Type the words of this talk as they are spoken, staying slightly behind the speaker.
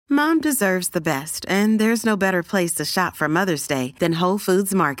Mom deserves the best, and there's no better place to shop for Mother's Day than Whole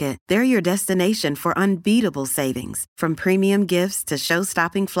Foods Market. They're your destination for unbeatable savings, from premium gifts to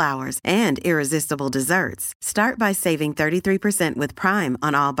show-stopping flowers and irresistible desserts. Start by saving 33% with Prime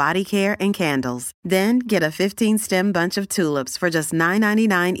on all body care and candles. Then get a 15-stem bunch of tulips for just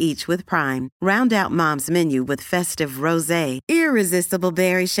 $9.99 each with Prime. Round out Mom's menu with festive rosé, irresistible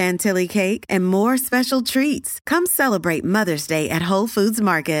berry chantilly cake, and more special treats. Come celebrate Mother's Day at Whole Foods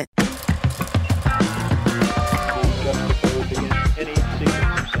Market. They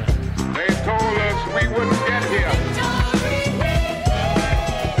told us we wouldn't get here.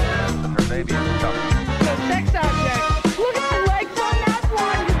 Her baby is coming. The sex object. Look at the legs on that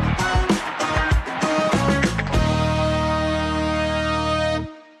one.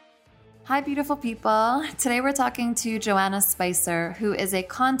 Hi, beautiful people. Today we're talking to Joanna Spicer, who is a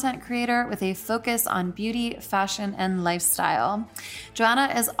content creator with a focus on beauty, fashion, and lifestyle.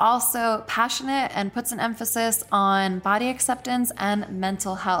 Joanna is also passionate and puts an emphasis on body acceptance and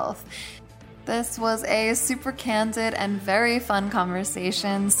mental health. This was a super candid and very fun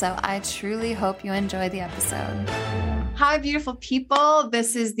conversation, so I truly hope you enjoy the episode. Hi, beautiful people.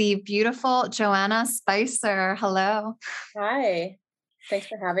 This is the beautiful Joanna Spicer. Hello. Hi. Thanks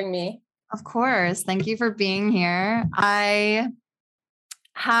for having me. Of course. Thank you for being here. How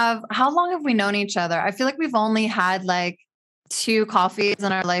long have we known each other? I feel like we've only had like 2 coffees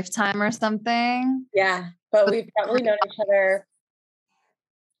in our lifetime or something. Yeah, but we've probably known each other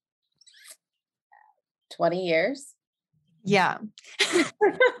 20 years. Yeah.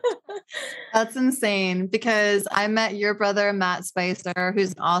 That's insane because I met your brother, Matt Spicer,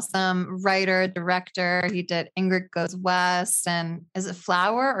 who's an awesome writer, director. He did Ingrid Goes West and is it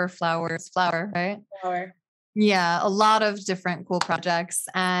Flower or Flowers? Flower, right? Flower. Yeah, a lot of different cool projects.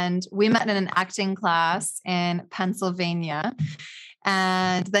 And we met in an acting class in Pennsylvania.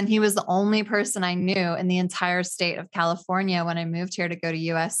 And then he was the only person I knew in the entire state of California when I moved here to go to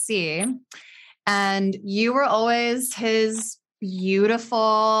USC. And you were always his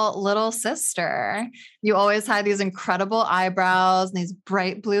beautiful little sister. You always had these incredible eyebrows and these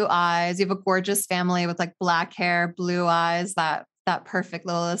bright blue eyes. You have a gorgeous family with like black hair, blue eyes, that perfect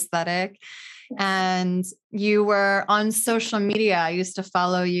little aesthetic. And you were on social media. I used to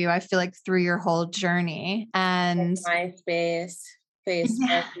follow you, I feel like, through your whole journey. And MySpace,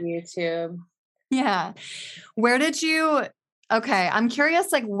 Facebook, YouTube. Yeah. Where did you... Okay, I'm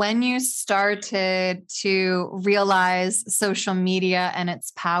curious, like when you started to realize social media and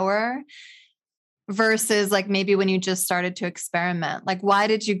its power versus like maybe when you just started to experiment. Like, why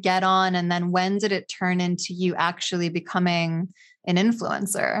did you get on? And then when did it turn into you actually becoming an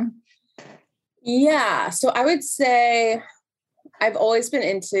influencer? Yeah, so I would say I've always been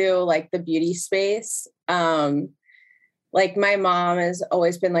into like the beauty space. Like my mom has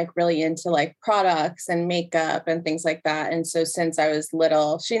always been like really into like products and makeup and things like that. And so since I was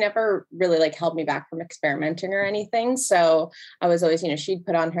little, she never really like held me back from experimenting or anything. So I was always, she'd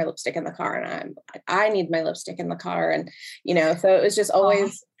put on her lipstick in the car and I'm like, I need my lipstick in the car. And, so it was just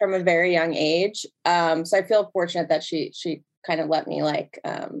always from a very young age. So I feel fortunate that she kind of let me like,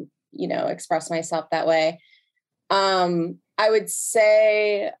 express myself that way. I would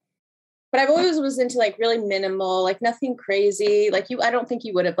say, but I've always was into like really minimal, like nothing crazy. Like I don't think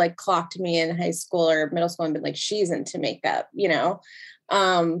you would have like clocked me in high school or middle school and been like, she's into makeup, but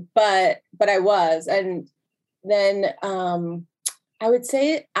I was. And then I would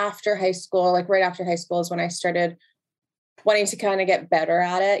say after high school, like right after high school is when I started wanting to kind of get better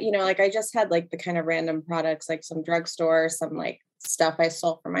at it. Like I just had like the kind of random products, like some drugstore, some like stuff I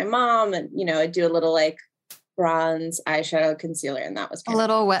stole from my mom. And, I'd do a little like bronze, eyeshadow, concealer, and that was a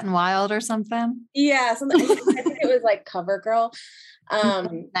little Wet n Wild or something. Yeah, something. I think it was like CoverGirl.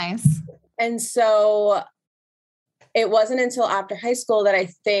 Nice. And so it wasn't until after high school that I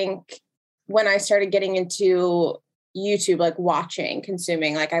think when I started getting into YouTube, like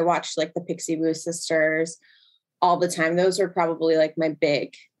consuming, like I watched like the Pixie Boo sisters all the time. Those were probably like my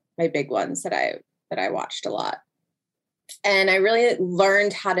big ones that I watched a lot. And I really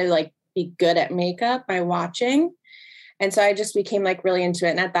learned how to like be good at makeup by watching. And so I just became like really into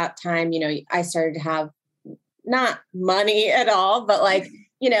it. And at that time, I started to have not money at all, but like,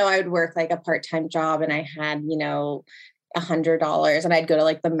 I would work like a part-time job and I had, $100 and I'd go to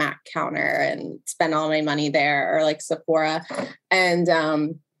like the Mac counter and spend all my money there or like Sephora. And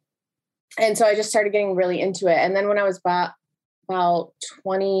so I just started getting really into it. And then when I was about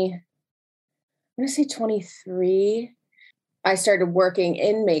 20, I'm going to say 23, I started working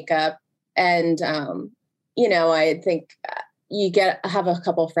in makeup and, I think, have a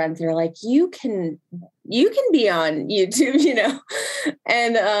couple of friends that are like, you can be on YouTube,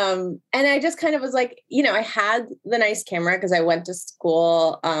 and I just kind of was like, I had the nice camera because I went to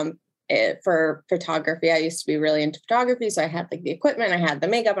school, for photography. I used to be really into photography. So I had like the equipment, I had the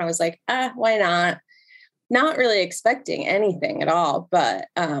makeup, and I was like, why not? Not really expecting anything at all, but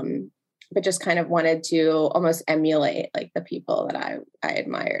just kind of wanted to almost emulate like the people that I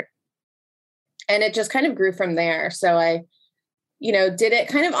admired. And it just kind of grew from there. So I, did it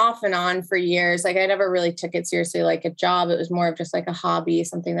kind of off and on for years. Like I never really took it seriously like a job. It was more of just like a hobby,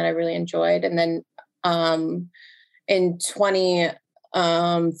 something that I really enjoyed. And then in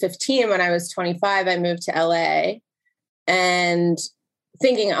 2015, when I was 25, I moved to LA and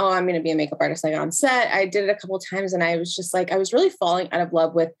thinking, I'm going to be a makeup artist like on set. I did it a couple of times and I was just like, I was really falling out of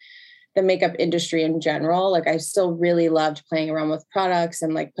love with the makeup industry in general. Like I still really loved playing around with products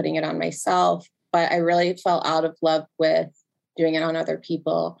and like putting it on myself, but I really fell out of love with doing it on other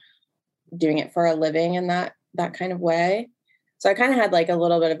people, doing it for a living in that kind of way. So I kind of had like a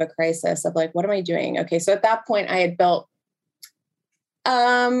little bit of a crisis of like, what am I doing? Okay. So at that point I had built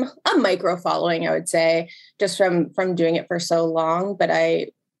a micro following, I would say, just from doing it for so long, but I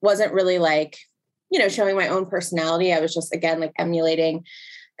wasn't really like, showing my own personality. I was just, again, like emulating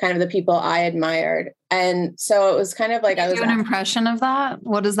kind of the people I admired. And so it was kind of like, I was do an impression of that.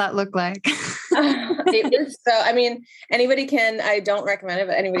 What does that look like? It was anybody can, I don't recommend it,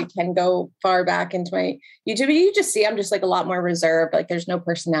 but anybody can go far back into my YouTube. You just see, I'm just like a lot more reserved. Like there's no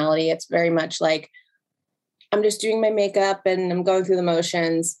personality. It's very much like, I'm just doing my makeup and I'm going through the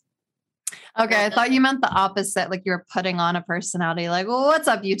motions. Okay. I thought you meant the opposite. Like you were putting on a personality, like, well, what's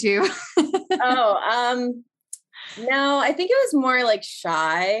up, YouTube? No, I think it was more like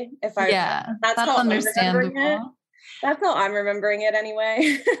shy. That's understandable. That's how I'm remembering it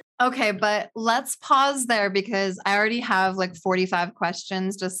anyway. Okay. But let's pause there because I already have like 45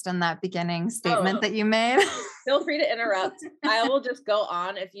 questions just in that beginning statement that you made. Feel free to interrupt. I will just go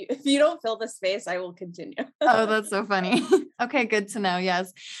on. If you don't fill the space, I will continue. Oh, that's so funny. Okay. Good to know.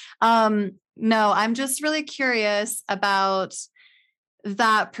 Yes. No, I'm just really curious about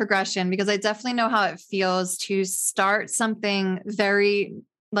that progression because I definitely know how it feels to start something very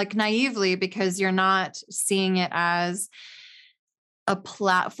like naively because you're not seeing it as a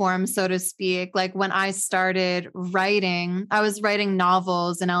platform, so to speak. Like when I started writing, I was writing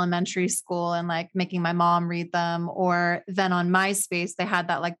novels in elementary school and like making my mom read them. Or then on MySpace, they had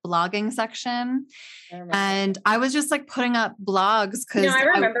that like blogging section. And I was just like putting up blogs because I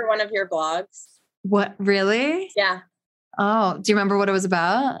remember one of your blogs. What, really? Yeah. Oh, do you remember what it was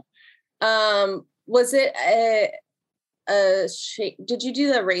about? Was it did you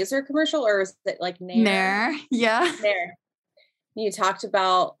do the razor commercial or was it like Nair? Yeah. Nair. You talked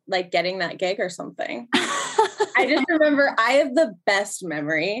about like getting that gig or something. I just remember I have the best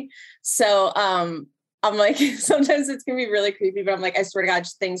memory. So, I'm like, sometimes it's going to be really creepy, but I'm like, I swear to God,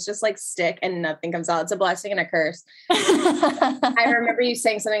 things just like stick and nothing comes out. It's a blessing and a curse. I remember you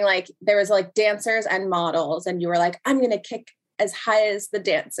saying something like there was like dancers and models and you were like, I'm going to kick as high as the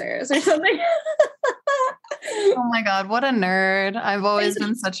dancers or something. Oh my God. What a nerd. I've always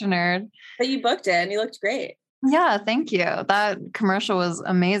been such a nerd. But you booked it and you looked great. Yeah, thank you. That commercial was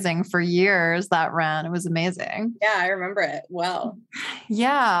amazing for years that ran. It was amazing. Yeah, I remember it well.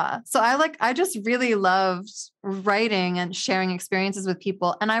 Yeah. So I just really loved writing and sharing experiences with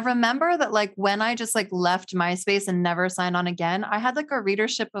people. And I remember that like when I just like left MySpace and never signed on again, I had like a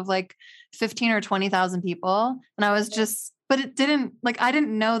readership of like 15 or 20,000 people. And I was just, but it didn't like, I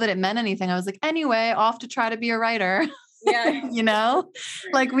didn't know that it meant anything. I was like, anyway, off to try to be a writer. Yeah.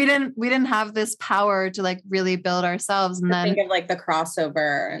 Like we didn't have this power to like really build ourselves. And then think of like the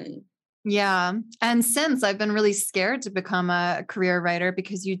crossover and yeah. And since I've been really scared to become a career writer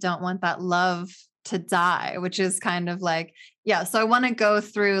because you don't want that love to die, which is kind of like, yeah. So I want to go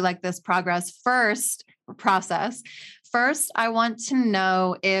through like this process. First, I want to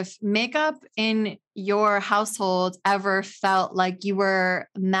know if makeup in your household ever felt like you were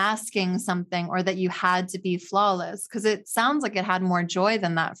masking something or that you had to be flawless, because it sounds like it had more joy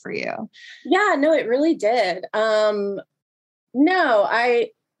than that for you. Yeah, no, it really did. No,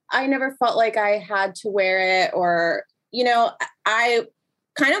 I never felt like I had to wear it or, I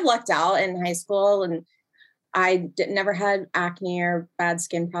kind of lucked out in high school and I never had acne or bad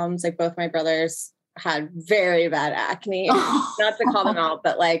skin problems. Like both my brothers had very bad acne, not to call them out,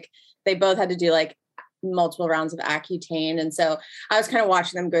 but like they both had to do like multiple rounds of Accutane. And so I was kind of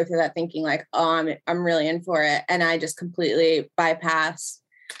watching them go through that thinking like, oh, I'm really in for it. And I just completely bypassed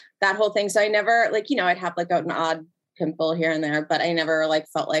that whole thing. So I never like, I'd have like an odd pimple here and there, but I never like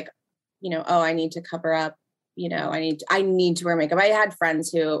felt like, oh, I need to cover up, I need to wear makeup. I had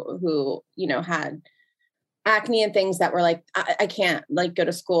friends who, had acne and things that were like, I can't like go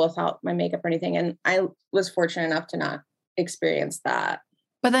to school without my makeup or anything. And I was fortunate enough to not experience that.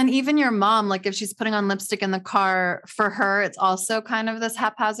 But then even your mom, like if she's putting on lipstick in the car, for her, it's also kind of this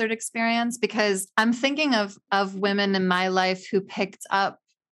haphazard experience, because I'm thinking of women in my life who picked up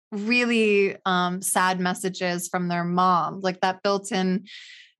really sad messages from their mom, like that built-in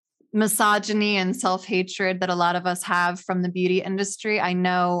misogyny and self-hatred that a lot of us have from the beauty industry. I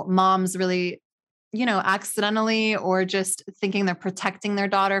know moms really, accidentally or just thinking they're protecting their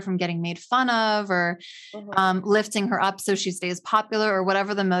daughter from getting made fun of, or lifting her up so she stays popular, or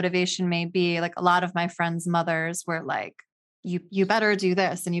whatever the motivation may be. Like a lot of my friends' mothers were like, you better do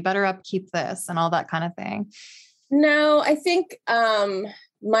this and you better upkeep this and all that kind of thing. No, I think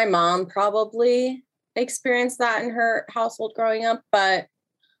my mom probably experienced that in her household growing up, but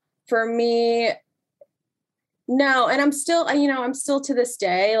for me, no. And I'm still to this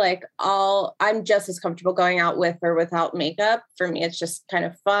day, like I'm just as comfortable going out with or without makeup. For me, it's just kind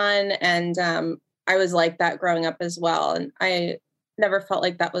of fun. And I was like that growing up as well. And I never felt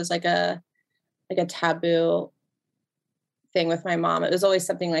like that was like a taboo thing with my mom. It was always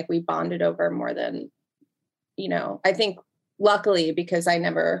something like we bonded over more than, I think luckily, because I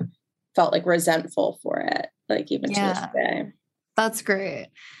never felt like resentful for it, like even to this day. That's great.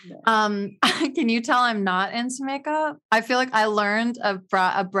 Yeah. Can you tell I'm not into makeup? I feel like I learned an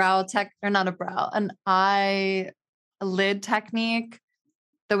eyelid technique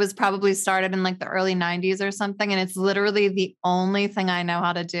that was probably started in like the early 90s or something. And it's literally the only thing I know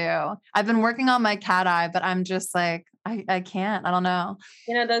how to do. I've been working on my cat eye, but I'm just like, I can't, I don't know.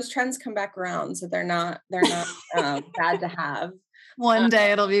 Those trends come back around. So they're not bad to have. One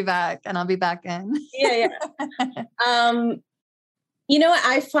day it'll be back and I'll be back in. Yeah.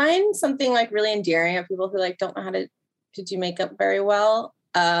 I find something like really endearing of people who like don't know how to do makeup very well.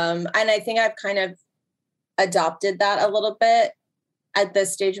 And I think I've kind of adopted that a little bit at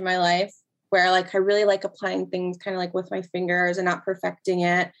this stage of my life, where like I really like applying things kind of like with my fingers and not perfecting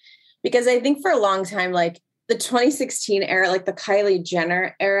it. Because I think for a long time, like the 2016 era, like the Kylie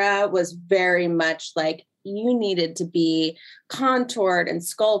Jenner era, was very much like you needed to be contoured and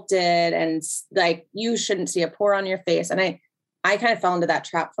sculpted and like you shouldn't see a pore on your face. And I kind of fell into that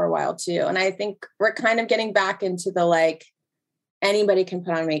trap for a while too. And I think we're kind of getting back into the, like, anybody can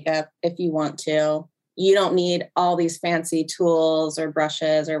put on makeup if you want to. You don't need all these fancy tools or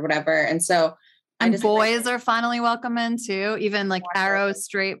brushes or whatever. And so and boys are finally welcome in too, even like arrow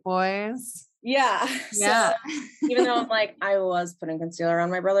straight boys. Yeah. So even though I'm like, I was putting concealer on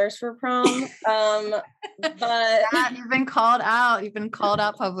my brothers for prom. But you've been called out. You've been called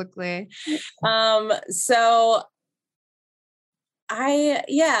out publicly. So I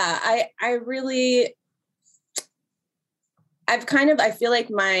feel like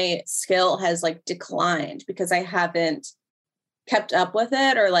my skill has like declined because I haven't kept up with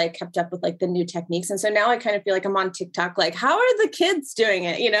it or like kept up with like the new techniques. And so now I kind of feel like I'm on TikTok, like, how are the kids doing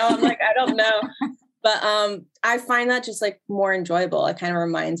it? I'm like, I don't know. But I find that just like more enjoyable. It kind of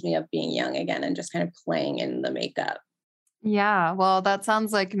reminds me of being young again and just kind of playing in the makeup. Yeah. Well, that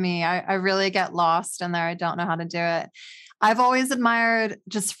sounds like me. I really get lost in there. I don't know how to do it. I've always admired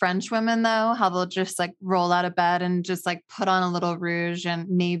just French women though, how they'll just like roll out of bed and just like put on a little rouge and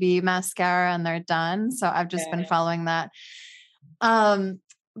maybe mascara and they're done. So I've just been following that.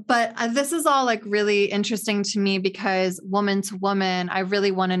 But this is all like really interesting to me because woman to woman, I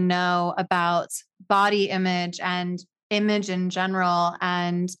really want to know about body image and image in general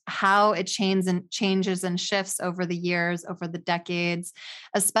and how it changes and shifts over the years, over the decades,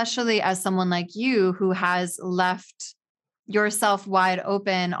 especially as someone like you who has left yourself wide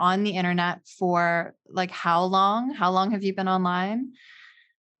open on the internet for like how long? How long have you been online?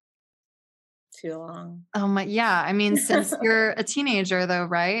 Too long. Oh my, yeah. I mean, since you're a teenager though,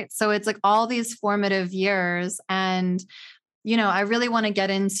 right? So it's like all these formative years. And, I really want to get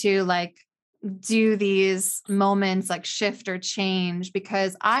into like, do these moments like shift or change?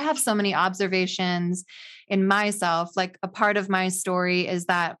 Because I have so many observations in myself. Like a part of my story is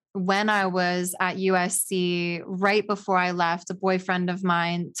that when I was at USC, right before I left, a boyfriend of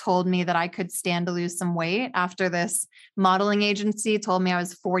mine told me that I could stand to lose some weight after this modeling agency told me I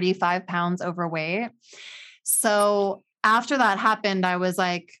was 45 pounds overweight. So after that happened, I was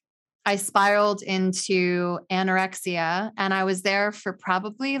like, I spiraled into anorexia and I was there for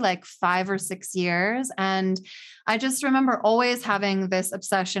probably like 5 or 6 years. And I just remember always having this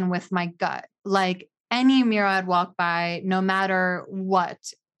obsession with my gut. Like any mirror I'd walk by, no matter what,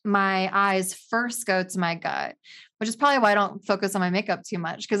 my eyes first go to my gut, which is probably why I don't focus on my makeup too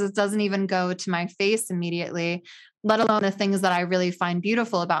much, because it doesn't even go to my face immediately, let alone the things that I really find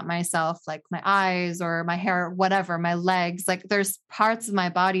beautiful about myself, like my eyes or my hair, whatever, my legs. Like there's parts of my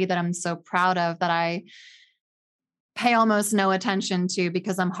body that I'm so proud of that I pay almost no attention to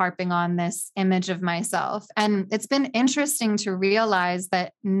because I'm harping on this image of myself. And it's been interesting to realize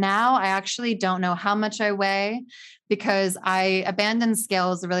that now I actually don't know how much I weigh, because I abandoned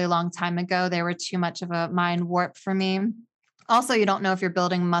scales a really long time ago. They were too much of a mind warp for me. Also, you don't know if you're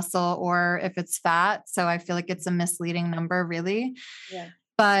building muscle or if it's fat. So I feel like it's a misleading number, really. Yeah.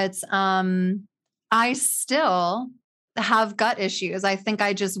 But I still have gut issues. I think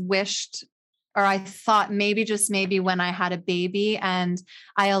I just wished, or I thought maybe, just maybe, when I had a baby and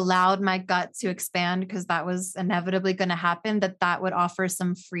I allowed my gut to expand, because that was inevitably going to happen, that would offer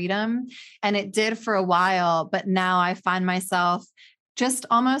some freedom. And it did for a while. But now I find myself just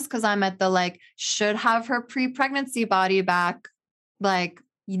almost, because I'm at the like, should have her pre-pregnancy body back, like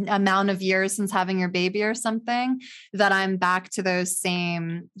amount of years since having your baby or something, that I'm back to those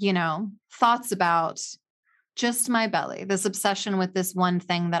same, thoughts about just my belly, this obsession with this one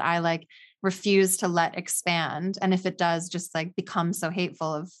thing that I like refuse to let expand. And if it does, just like become so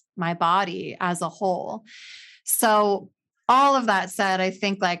hateful of my body as a whole. So all of that said, I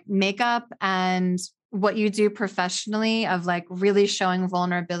think like makeup and what you do professionally of like really showing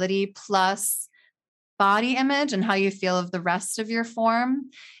vulnerability plus body image and how you feel of the rest of your form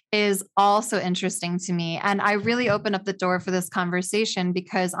is also interesting to me. And I really opened up the door for this conversation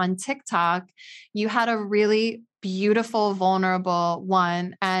because on TikTok, you had a really beautiful, vulnerable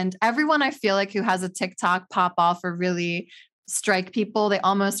one. And everyone I feel like who has a TikTok pop off or really strike people, they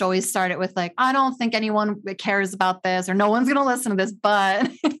almost always start it with like, I don't think anyone cares about this, or no one's going to listen to this, but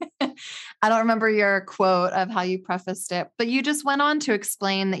I don't remember your quote of how you prefaced it, but you just went on to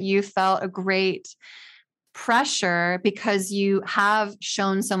explain that you felt a great pressure because you have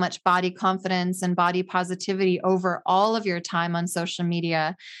shown so much body confidence and body positivity over all of your time on social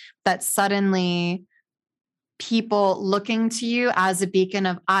media, that suddenly people looking to you as a beacon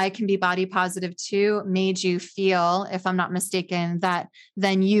of I can be body positive too made you feel, if I'm not mistaken, that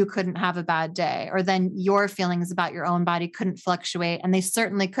then you couldn't have a bad day, or then your feelings about your own body couldn't fluctuate. And they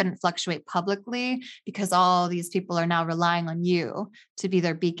certainly couldn't fluctuate publicly because all these people are now relying on you to be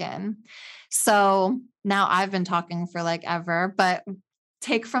their beacon. So now I've been talking for like ever, but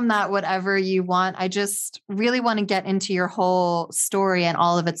take from that whatever you want. I just really want to get into your whole story and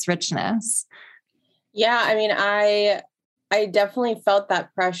all of its richness. Yeah, I mean, I definitely felt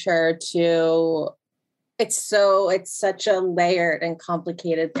that pressure to, it's such a layered and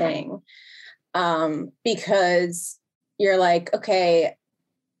complicated thing. Because you're like, okay,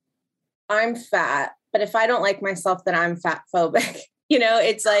 I'm fat, but if I don't like myself, then I'm fat phobic.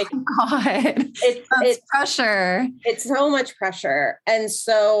 It's like, oh God, it's pressure. It's so much pressure. And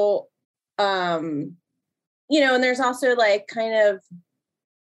so, and there's also like kind of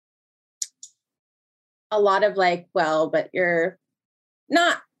a lot of like, well, but you're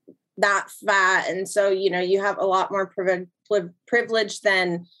not that fat. And so, you have a lot more privilege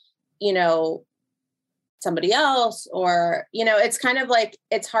than, somebody else, or, it's kind of like,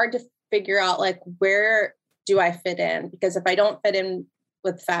 it's hard to figure out like, where do I fit in? Because if I don't fit in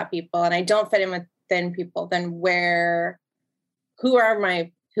with fat people and I don't fit in with thin people, then who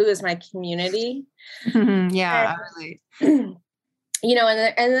is my community? Yeah. And,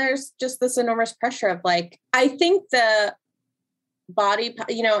 and there's just this enormous pressure of like, I think the body,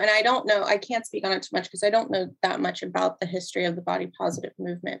 and I don't know, I can't speak on it too much because I don't know that much about the history of the body positive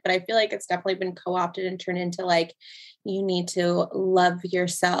movement, but I feel like it's definitely been co-opted and turned into like, you need to love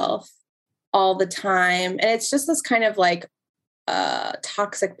yourself all the time. And it's just this kind of like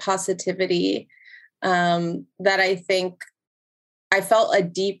toxic positivity that I think I felt a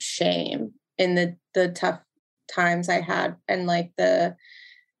deep shame in the tough times I had, and like the,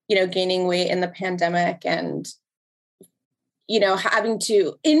 gaining weight in the pandemic, and, having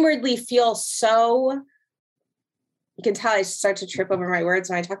to inwardly feel so, you can tell I start to trip over my words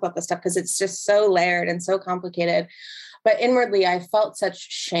when I talk about this stuff because it's just so layered and so complicated. But inwardly, I felt such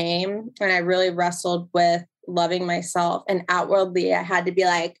shame, and I really wrestled with loving myself. And outwardly, I had to be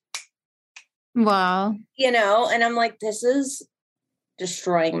like, wow, and I'm like, this is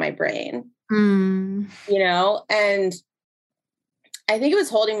destroying my brain, and I think it was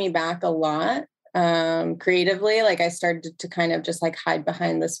holding me back a lot creatively. Like I started to kind of just like hide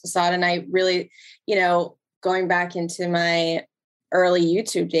behind this facade. And I really, going back into my early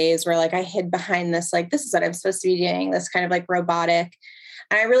YouTube days where like I hid behind this, like, this is what I'm supposed to be doing, this kind of like robotic.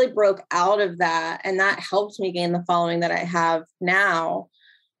 And I really broke out of that. And that helped me gain the following that I have now.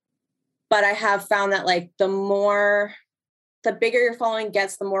 But I have found that like the bigger your following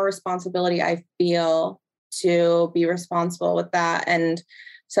gets, the more responsibility I feel to be responsible with that. And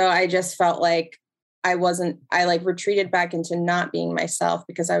so I just felt like I like retreated back into not being myself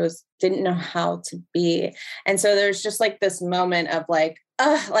because didn't know how to be. And so there's just like this moment of like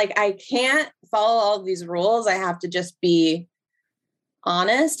I can't follow all these rules. I have to just be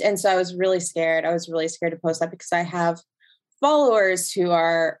honest. And so I was really scared. I was really scared to post that because I have followers who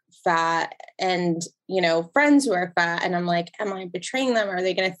are fat and, friends who are fat. And I'm like, am I betraying them? Are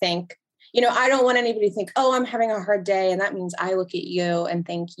they going to think, I don't want anybody to think, oh, I'm having a hard day. And that means I look at you and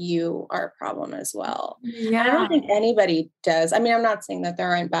think you are a problem as well. Yeah. I don't think anybody does. I mean, I'm not saying that there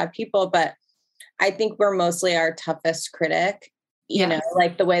aren't bad people, but I think we're mostly our toughest critic,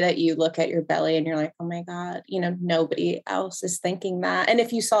 like the way that you look at your belly and you're like, oh my God, nobody else is thinking that. And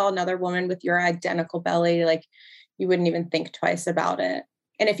if you saw another woman with your identical belly, like you wouldn't even think twice about it.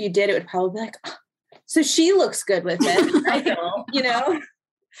 And if you did, it would probably be like, oh, so she looks good with it. I don't,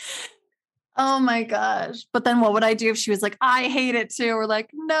 Oh my gosh. But then what would I do if she was like, I hate it too? We're like,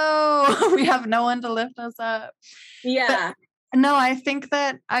 no, we have no one to lift us up. Yeah. But no, I think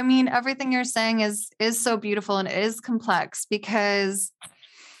that, everything you're saying is so beautiful and is complex because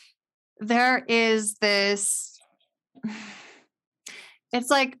there is this, it's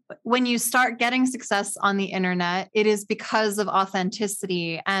like when you start getting success on the internet, it is because of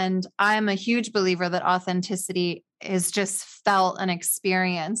authenticity. And I'm a huge believer that authenticity is just felt and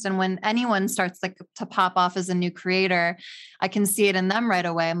experienced. And when anyone starts to pop off as a new creator, I can see it in them right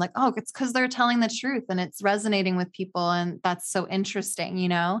away. I'm like, oh, it's because they're telling the truth and it's resonating with people. And that's so interesting,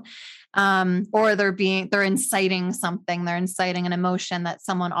 or they're inciting something, they're inciting an emotion that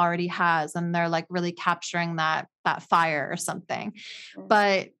someone already has. And they're like really capturing that fire or something.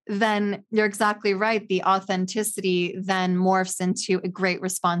 But then you're exactly right. The authenticity then morphs into a great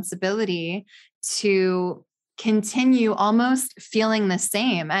responsibility to continue almost feeling the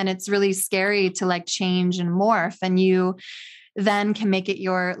same. And it's really scary to like change and morph, and you then can make it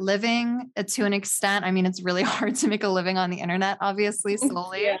your living to an extent. It's really hard to make a living on the internet, obviously,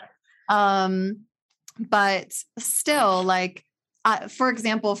 slowly. Yeah. But still, like, for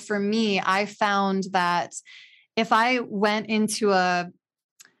example, for me, I found that if I went into a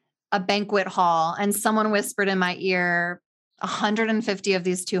banquet hall and someone whispered in my ear, 150 of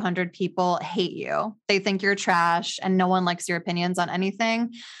these 200 people hate you. They think you're trash and no one likes your opinions on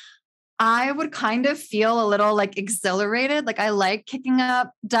anything. I would kind of feel a little like exhilarated. Like I like kicking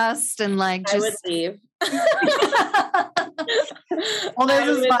up dust and like just. I would leave. Well,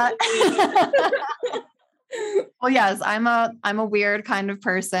 this is what. Well, yes, I'm a weird kind of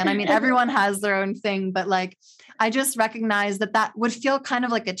person. Everyone has their own thing, but like, I just recognize that would feel kind of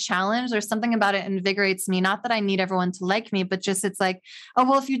like a challenge. There's something about it invigorates me. Not that I need everyone to like me, but just, it's like, oh,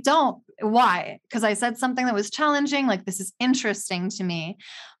 well, if you don't, why? Because I said something that was challenging. Like, this is interesting to me.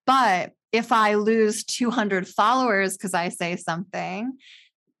 But if I lose 200 followers because I say something,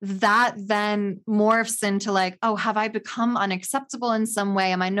 that then morphs into like, oh, have I become unacceptable in some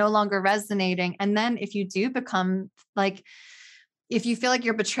way? Am I no longer resonating? And then if you do become like, if you feel like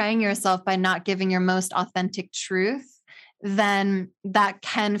you're betraying yourself by not giving your most authentic truth, then that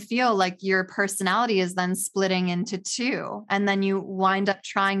can feel like your personality is then splitting into two. And then you wind up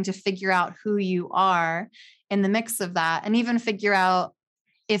trying to figure out who you are in the mix of that, and even figure out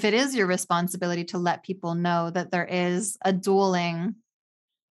if it is your responsibility to let people know that there is a dueling,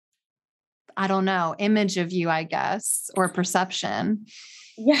 I don't know, image of you, I guess, or perception.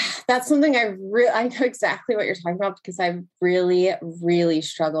 Yeah, that's something I know exactly what you're talking about, because I've really, really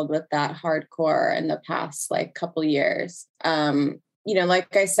struggled with that hardcore in the past like couple years.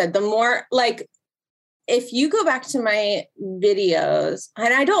 Like I said, the more like, if you go back to my videos,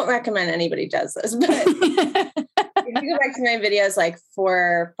 and I don't recommend anybody does this, but if you go back to my videos like 4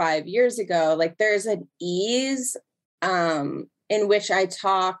 or 5 years ago, like there's an ease in which I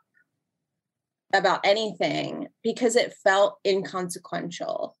talk about anything because it felt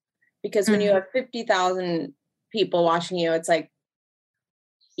inconsequential. Because when you have 50,000 people watching you, it's like,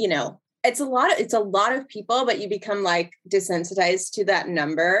 it's a lot of people, but you become like desensitized to that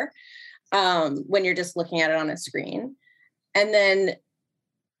number when you're just looking at it on a screen. And then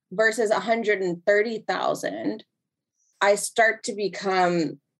versus 130,000, I start to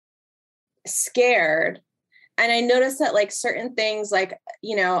become scared. And I noticed that like certain things, like,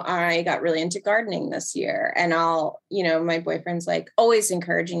 I got really into gardening this year, and my boyfriend's like always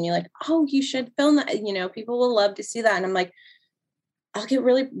encouraging me, like, oh, you should film that. People will love to see that. And I'm like, I'll get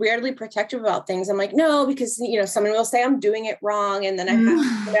really weirdly protective about things. I'm like, no, because, someone will say I'm doing it wrong. And then I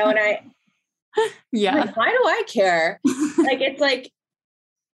have, and I, yeah, like, why do I care? Like, it's like,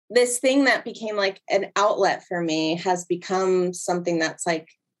 this thing that became like an outlet for me has become something that's like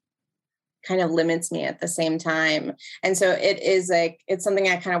kind of limits me at the same time. And so it is like, it's something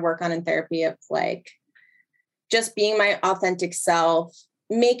I kind of work on in therapy of like just being my authentic self,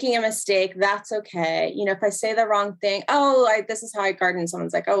 making a mistake. That's okay. You know, if I say the wrong thing, this is how I garden.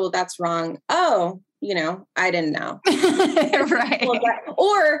 Someone's like, oh, well, that's wrong. Oh, you know, I didn't know. Right.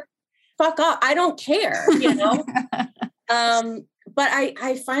 Or fuck off. I don't care, you know? But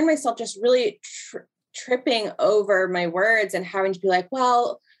I find myself just really tripping over my words and having to be like,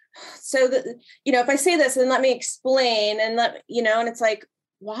 well, so that, you know, if I say this, then let me explain and and it's like,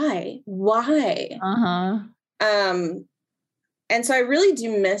 why? Uh-huh. And so I really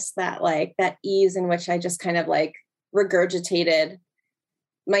do miss that, like that ease in which I just kind of like regurgitated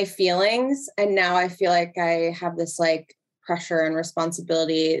my feelings. And now I feel like I have this like pressure and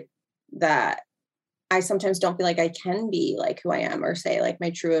responsibility that I sometimes don't feel like I can be like who I am or say like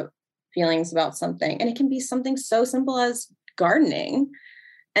my true feelings about something. And it can be something so simple as gardening.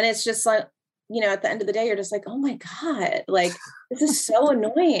 And it's just like, you know, at the end of the day, you're just like, oh my God, like this is so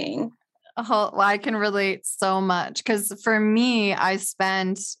annoying. Well, I can relate so much because for me, I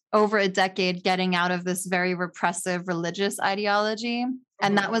spent over a decade getting out of this very repressive religious ideology.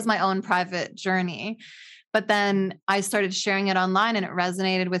 And that was my own private journey. But then I started sharing it online and it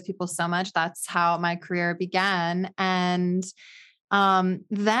resonated with people so much. That's how my career began. And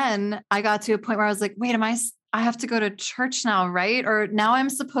then I got to a point where I was like, wait, I have to go to church now, right? Or now I'm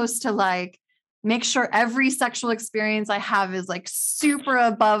supposed to like make sure every sexual experience I have is like super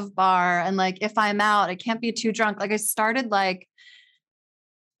above bar. And like, if I'm out, I can't be too drunk. Like I started like,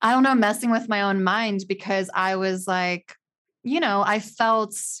 I don't know, messing with my own mind because I was like, you know, I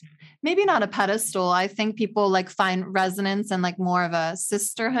felt maybe not a pedestal. I think people like find resonance and like more of a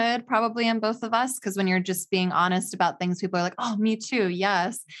sisterhood probably in both of us. Cause when you're just being honest about things, people are like, oh, me too.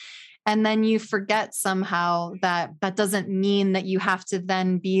 Yes. And then you forget somehow that doesn't mean that you have to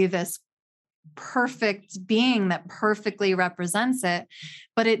then be this perfect being that perfectly represents it.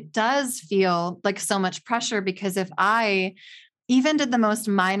 But it does feel like so much pressure because if I even did the most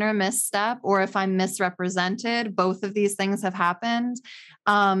minor misstep, or if I'm misrepresented, both of these things have happened,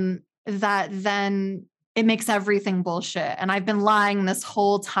 that then it makes everything bullshit. And I've been lying this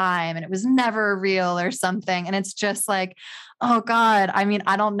whole time and it was never real or something. And it's just like, oh God, I mean,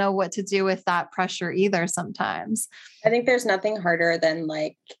 I don't know what to do with that pressure either sometimes. I think there's nothing harder than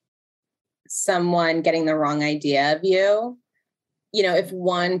like someone getting the wrong idea of you. You know, if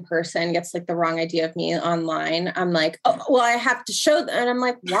one person gets like the wrong idea of me online, I'm like, oh, well, I have to show them. And I'm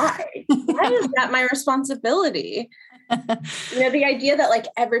like, why? Why is that my responsibility? You know, the idea that like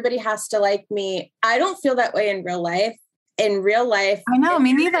everybody has to like me. I don't feel that way in real life. In real life, I know,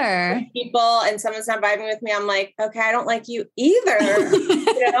 me neither. People and someone's not vibing with me, I'm like, okay, I don't like you either.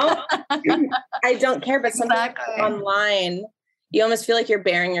 You know, I don't care. But sometimes online, you almost feel like you're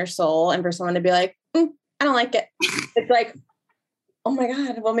bearing your soul, and for someone to be like, I don't like it, it's like, oh my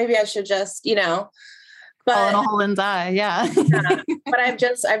God, well, maybe I should just, you know, but all in a hole and die. Yeah. Yeah. But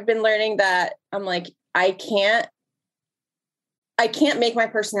I've been learning that I'm like, I can't make my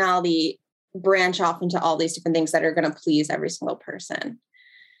personality branch off into all these different things that are going to please every single person.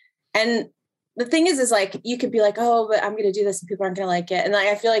 And the thing is like, you could be like, oh, but I'm going to do this and people aren't going to like it. And like,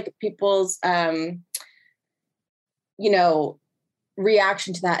 I feel like people's, you know,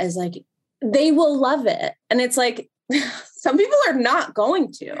 reaction to that is like, they will love it. And it's like, some people are not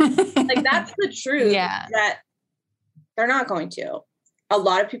going to. Like, that's the truth. Yeah. That they're not going to. A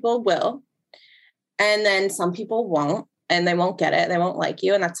lot of people will. And then some people won't, and they won't get it. They won't like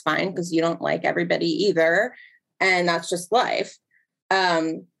you. And that's fine because you don't like everybody either. And that's just life.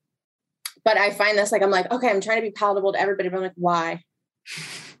 But I find this, like, I'm like, okay, I'm trying to be palatable to everybody, but I'm like, why?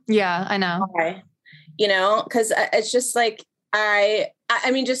 Yeah, I know. Why? You know, because it's just like, I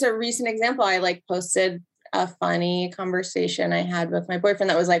mean, just a recent example, I like posted a funny conversation I had with my boyfriend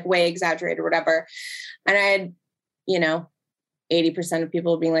that was like way exaggerated or whatever. And I had, you know, 80% of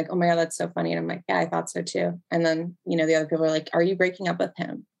people being like, oh my God, that's so funny. And I'm like, yeah, I thought so too. And then, you know, the other people are like, are you breaking up with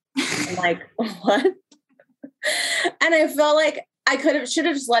him? I'm like, what? And I felt like I should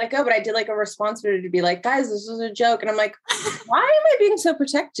have just let it go, but I did like a response video to be like, guys, this was a joke. And I'm like, why am I being so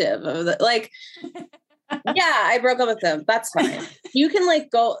protective of that? Like, yeah, I broke up with him. That's fine. You can like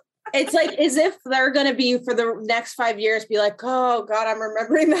go. It's like as if they're going to be for the next 5 years, be like, oh God, I'm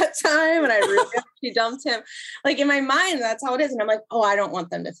remembering that time. And I really actually dumped him. Like in my mind, that's how it is. And I'm like, oh, I don't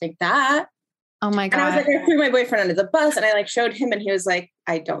want them to think that. Oh my God. And I was like, I threw my boyfriend under the bus and I like showed him and he was like,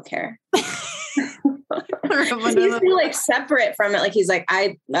 I don't care. He's like separate from it. Like, he's like,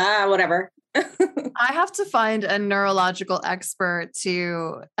 whatever. I have to find a neurological expert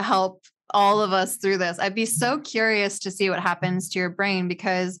to help all of us through this. I'd be so curious to see what happens to your brain,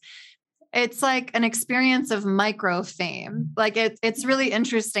 because it's like an experience of micro fame. Like it's really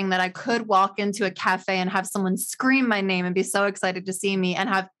interesting that I could walk into a cafe and have someone scream my name and be so excited to see me, and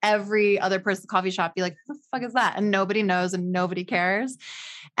have every other person at the coffee shop be like, who the fuck is that? And nobody knows and nobody cares.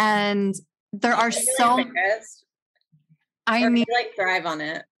 And there are so, I mean, like thrive on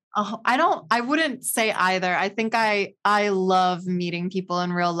it. Oh, I wouldn't say either. I think I love meeting people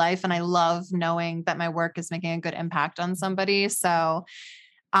in real life, and I love knowing that my work is making a good impact on somebody. So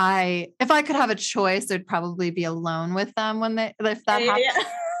if I could have a choice, it'd probably be alone with them if that happens.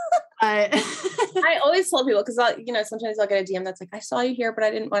 Yeah. I always tell people, because sometimes I'll get a DM that's like, I saw you here, but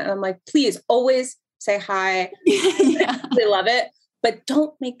I didn't want, and I'm like, please always say hi. Yeah. They love it, but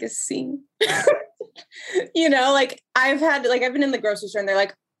don't make a scene. Like I've been in the grocery store and they're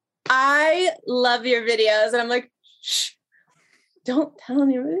like, I love your videos. And I'm like, shh, don't tell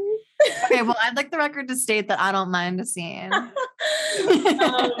anybody. Okay, well, I'd like the record to state that I don't mind a scene.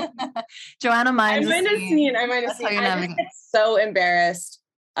 Joanna minds I mind a scene. I just get so embarrassed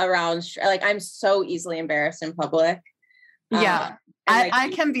around, I'm so easily embarrassed in public. Yeah. I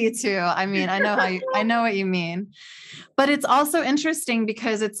can be too. I mean, I know what you mean, but it's also interesting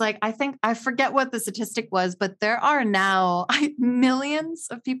because it's like, I forget what the statistic was, but there are now millions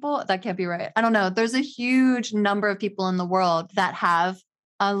of people. That can't be right. I don't know. There's a huge number of people in the world that have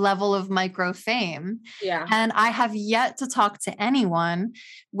a level of micro fame. Yeah. And I have yet to talk to anyone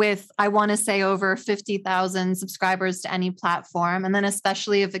with, I want to say, over 50,000 subscribers to any platform. And then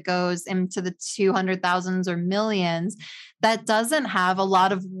especially if it goes into the 200,000s or millions, that doesn't have a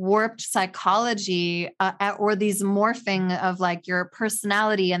lot of warped psychology or these morphing of like your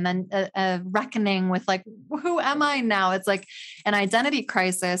personality, and then a reckoning with like, who am I now? It's like an identity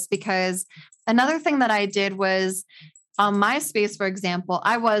crisis. Because another thing that I did was, on MySpace, for example,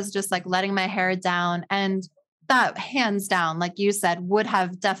 I was just like letting my hair down, and that hands down, like you said, would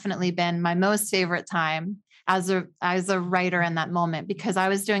have definitely been my most favorite time as a writer in that moment, because I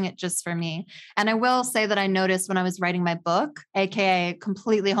was doing it just for me. And I will say that I noticed when I was writing my book, AKA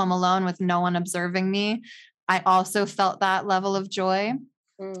completely home alone with no one observing me, I also felt that level of joy.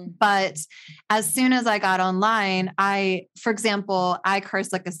 But as soon as I got online, for example, I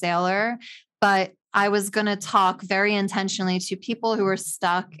cursed like a sailor, but I was going to talk very intentionally to people who were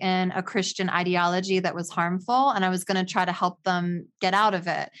stuck in a Christian ideology that was harmful, and I was going to try to help them get out of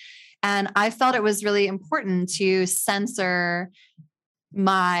it. And I felt it was really important to censor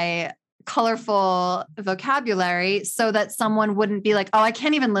my colorful vocabulary so that someone wouldn't be like, oh, I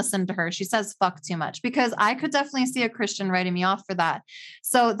can't even listen to her. She says fuck too much, because I could definitely see a Christian writing me off for that.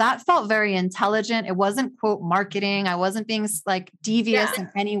 So that felt very intelligent. It wasn't quote marketing. I wasn't being like devious in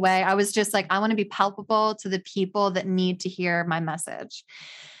any way. I was just like, I want to be palpable to the people that need to hear my message.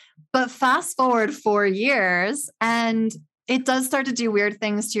 But fast forward 4 years, and it does start to do weird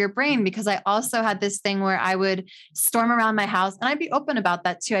things to your brain, because I also had this thing where I would storm around my house, and I'd be open about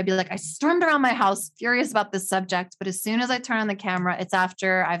that too. I'd be like, I stormed around my house furious about this subject, but as soon as I turn on the camera, it's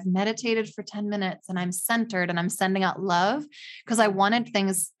after I've meditated for 10 minutes and I'm centered and I'm sending out love, because I wanted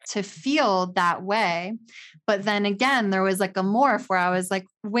things to feel that way. But then again, there was like a morph where I was like,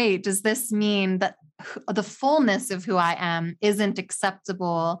 wait, does this mean that the fullness of who I am isn't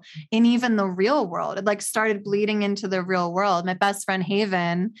acceptable in even the real world? It like started bleeding into the real world. My best friend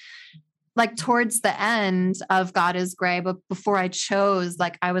Haven, like towards the end of God is Gray, but before I chose,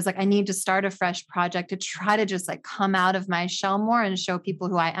 like, I was like, I need to start a fresh project to try to just like come out of my shell more and show people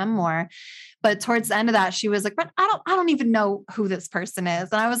who I am more. But towards the end of that, she was like, but I don't even know who this person is.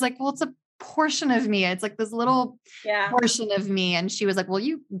 And I was like, well, it's a portion of me. It's like this little portion of me. And she was like, well,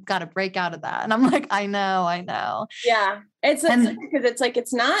 you got to break out of that. And I'm like, I know. Yeah. Because it's like,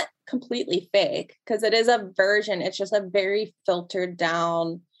 it's not completely fake, because it is a version. It's just a very filtered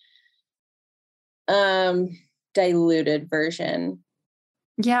down, diluted version.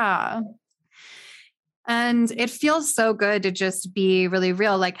 Yeah. And it feels so good to just be really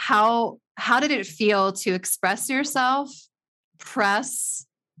real. Like how did it feel to express yourself, press,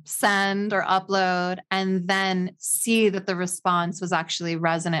 send or upload, and then see that the response was actually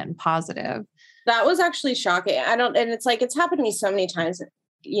resonant and positive? That was actually shocking. And it's like, it's happened to me so many times,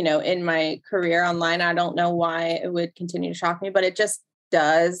 in my career online. I don't know why it would continue to shock me, but it just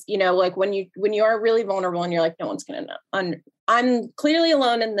does, like when you are really vulnerable and you're like, no one's going to know. I'm clearly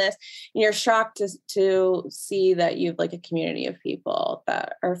alone in this. And you're shocked to see that you have like a community of people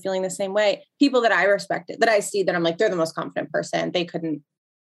that are feeling the same way. People that I respected, that I see, that I'm like, they're the most confident person. They couldn't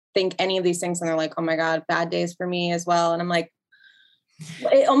think any of these things. And they're like, oh my God, bad days for me as well. And I'm like,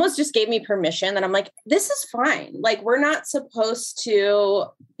 it almost just gave me permission that I'm like, this is fine. Like, we're not supposed to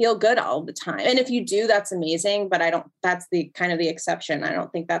feel good all the time. And if you do, that's amazing. But that's the kind of the exception. I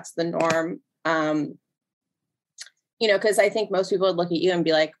don't think that's the norm. Because I think most people would look at you and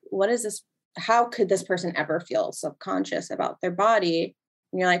be like, what is this? How could this person ever feel subconscious about their body?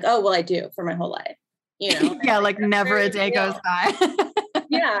 And you're like, oh, well, I do for my whole life. Yeah, like never a day goes by.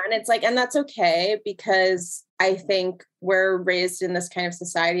 Yeah. And it's like, and that's okay, because I think we're raised in this kind of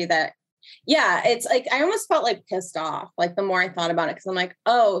society that, yeah, it's like, I almost felt like pissed off, like the more I thought about it, because I'm like,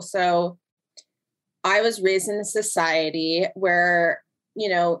 oh, so I was raised in a society where,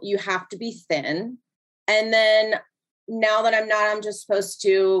 you have to be thin. And then now that I'm not, I'm just supposed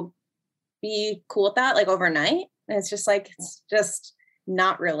to be cool with that, like overnight. And it's just like, it's just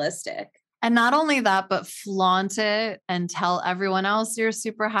not realistic. And not only that, but flaunt it and tell everyone else you're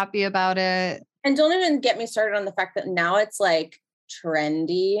super happy about it. And don't even get me started on the fact that now it's like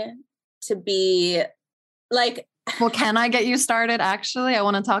trendy to be like, well, can I get you started? Actually, I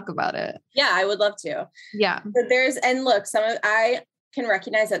want to talk about it. Yeah, I would love to. Yeah. So and look, I can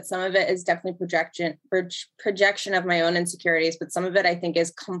recognize that some of it is definitely projection of my own insecurities, but some of it I think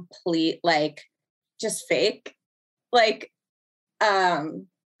is complete, like just fake. Like,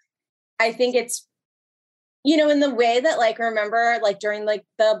 I think it's, in the way that, like, remember, like during like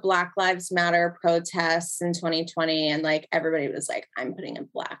the Black Lives Matter protests in 2020, and like everybody was like, I'm putting a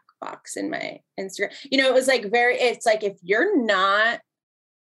black box in my Instagram. It was like it's like, if you're not,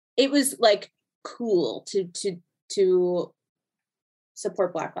 it was like cool to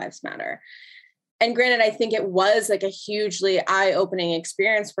support Black Lives Matter. And granted, I think it was like a hugely eye-opening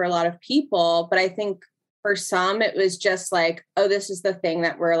experience for a lot of people, but I think for some, it was just like, oh, this is the thing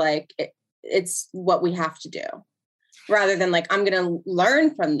that we're like, it's what we have to do, rather than like, I'm going to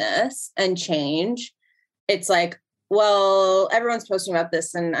learn from this and change. It's like, well, everyone's posting about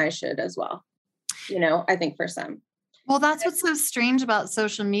this and I should as well. I think for some. Well, that's what's so strange about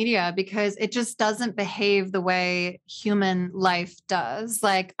social media, because it just doesn't behave the way human life does.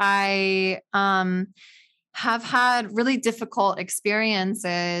 Like, I, have had really difficult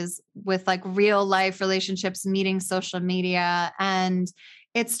experiences with like real life relationships, meeting social media. And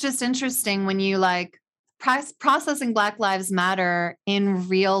it's just interesting when you like processing Black Lives Matter in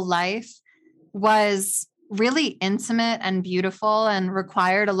real life was really intimate and beautiful and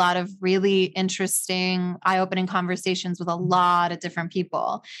required a lot of really interesting, eye-opening conversations with a lot of different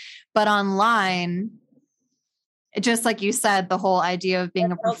people. But online, just like you said, the whole idea of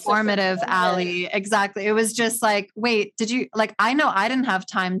being a performative Allie. Exactly. It was just like, wait, did you like, I know I didn't have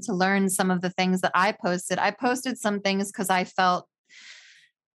time to learn some of the things that I posted. I posted some things because I felt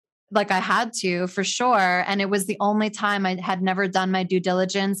like I had to, for sure. And it was the only time I had never done my due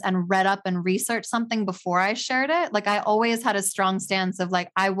diligence and read up and researched something before I shared it. Like, I always had a strong stance of like,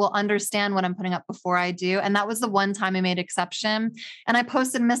 I will understand what I'm putting up before I do. And that was the one time I made exception. And I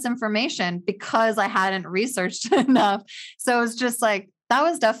posted misinformation because I hadn't researched enough. So it was just like, that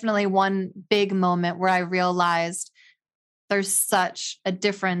was definitely one big moment where I realized there's such a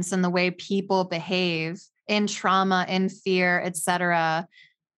difference in the way people behave in trauma, in fear, etc.,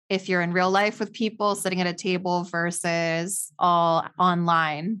 if you're in real life with people sitting at a table versus all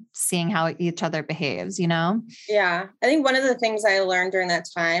online, seeing how each other behaves, Yeah. I think one of the things I learned during that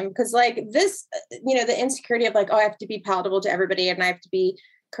time, because like this, the insecurity of like, oh, I have to be palatable to everybody and I have to be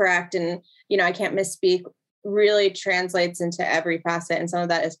correct. And, I can't misspeak, really translates into every facet. And some of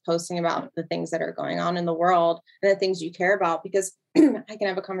that is posting about the things that are going on in the world and the things you care about, because I can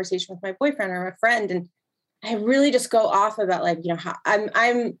have a conversation with my boyfriend or a friend, and I really just go off about like, how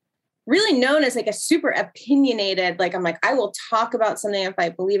I'm really known as like a super opinionated, like, I'm like, I will talk about something if I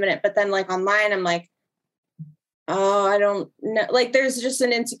believe in it. But then like online, I'm like, oh, I don't know. Like, there's just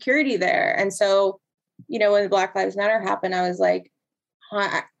an insecurity there. And so, when Black Lives Matter happened, I was like,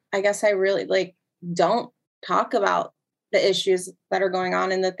 I guess I really like, don't talk about the issues that are going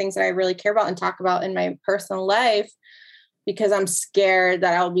on and the things that I really care about and talk about in my personal life, because I'm scared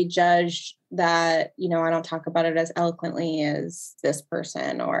that I'll be judged, that, I don't talk about it as eloquently as this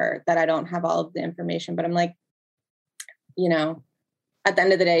person, or that I don't have all of the information. But I'm like, at the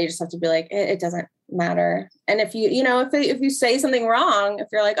end of the day, you just have to be like, it doesn't matter. And if you, if you say something wrong, if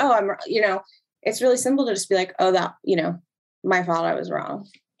you're like, oh, it's really simple to just be like, oh, that, my fault, I was wrong.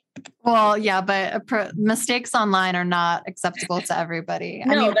 Well, yeah, but mistakes online are not acceptable to everybody.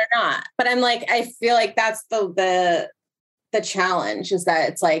 No, they're not. But I'm like, I feel like that's the challenge, is that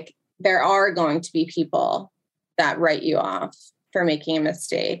it's like, there are going to be people that write you off for making a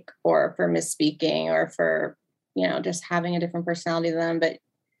mistake or for misspeaking or for, just having a different personality than them. But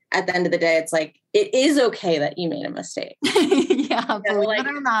at the end of the day, it's like, it is okay that you made a mistake. Yeah,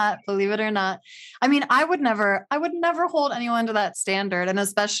 believe it or not. I mean, I would never hold anyone to that standard. And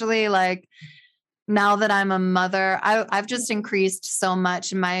especially like now that I'm a mother, I've just increased so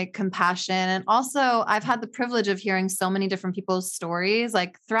much in my compassion. And also I've had the privilege of hearing so many different people's stories.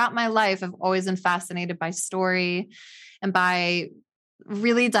 Like throughout my life, I've always been fascinated by story and by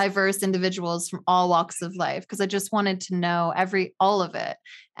really diverse individuals from all walks of life, because I just wanted to know all of it.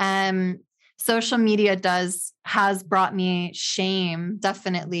 And social media has brought me shame,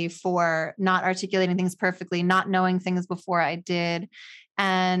 definitely, for not articulating things perfectly, not knowing things before I did.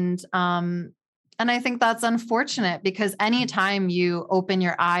 And I think that's unfortunate, because anytime you open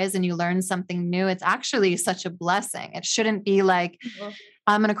your eyes and you learn something new, it's actually such a blessing. It shouldn't be like,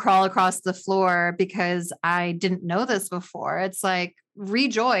 I'm going to crawl across the floor because I didn't know this before. It's like,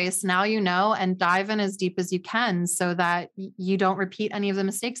 rejoice, now you know, and dive in as deep as you can so that you don't repeat any of the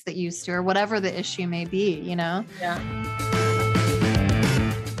mistakes that you used to, or whatever the issue may be, you know? Yeah.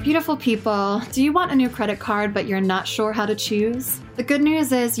 Beautiful people, do you want a new credit card, but you're not sure how to choose? The good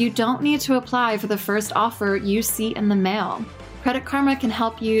news is you don't need to apply for the first offer you see in the mail. Credit Karma can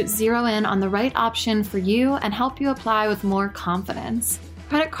help you zero in on the right option for you and help you apply with more confidence.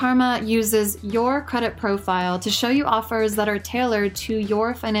 Credit Karma uses your credit profile to show you offers that are tailored to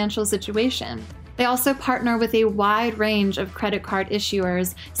your financial situation. They also partner with a wide range of credit card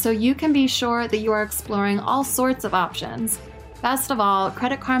issuers, so you can be sure that you are exploring all sorts of options. Best of all,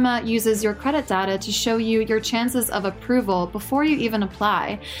 Credit Karma uses your credit data to show you your chances of approval before you even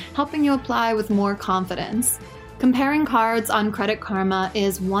apply, helping you apply with more confidence. Comparing cards on Credit Karma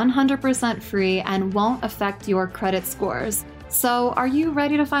is 100% free and won't affect your credit scores. So, are you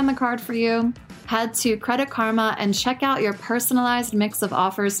ready to find the card for you? Head to Credit Karma and check out your personalized mix of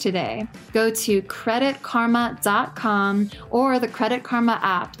offers today. Go to creditkarma.com or the Credit Karma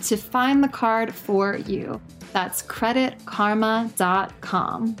app to find the card for you. That's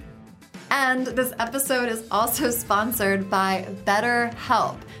creditkarma.com. And this episode is also sponsored by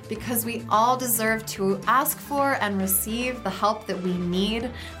BetterHelp, because we all deserve to ask for and receive the help that we need.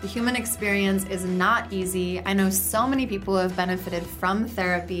 The human experience is not easy. I know so many people who have benefited from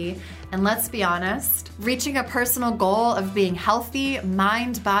therapy. And let's be honest, reaching a personal goal of being healthy,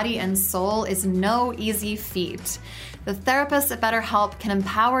 mind, body, and soul is no easy feat. The therapists at BetterHelp can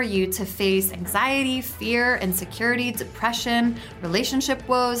empower you to face anxiety, fear, insecurity, depression, relationship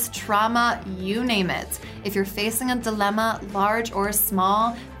woes, trauma, you name it. If you're facing a dilemma, large or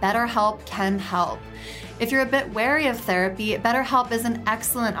small, BetterHelp can help. If you're a bit wary of therapy, BetterHelp is an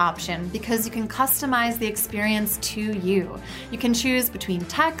excellent option because you can customize the experience to you. You can choose between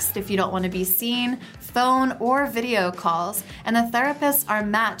text if you don't want to be seen, phone, or video calls, and the therapists are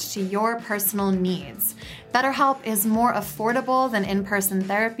matched to your personal needs. BetterHelp is more affordable than in-person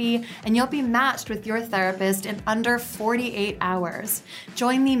therapy, and you'll be matched with your therapist in under 48 hours.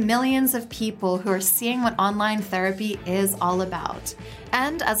 Join the millions of people who are seeing what online therapy is all about.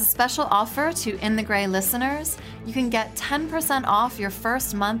 And as a special offer to In the Gray listeners, you can get 10% off your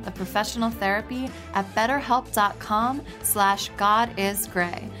first month of professional therapy at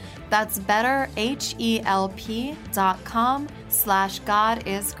betterhelp.com/godisgray. That's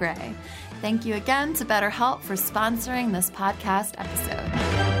betterhelp.com/godisgray. Thank you again to BetterHelp for sponsoring this podcast episode.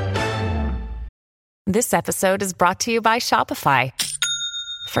 This episode is brought to you by Shopify.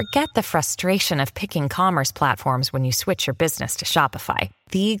 Forget the frustration of picking commerce platforms when you switch your business to Shopify,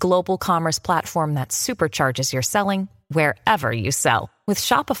 the global commerce platform that supercharges your selling wherever you sell. With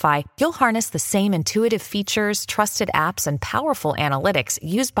Shopify, you'll harness the same intuitive features, trusted apps, and powerful analytics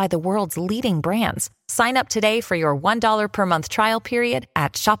used by the world's leading brands. Sign up today for your $1 per month trial period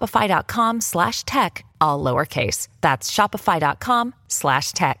at shopify.com/tech, all lowercase. That's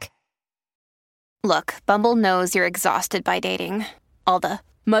shopify.com/tech. Look, Bumble knows you're exhausted by dating. All the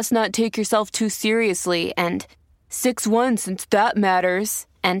must not take yourself too seriously and 6'1" since that matters.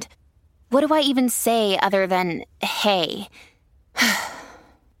 And what do I even say other than hey?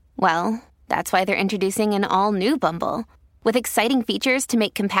 Well, that's why they're introducing an all-new Bumble with exciting features to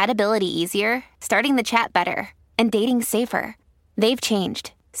make compatibility easier, starting the chat better, and dating safer. They've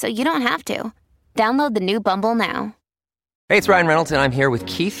changed, so you don't have to. Download the new Bumble now. Hey, it's Ryan Reynolds, and I'm here with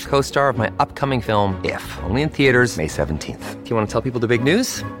Keith, co-star of my upcoming film, If, only in theaters May 17th. Do you want to tell people the big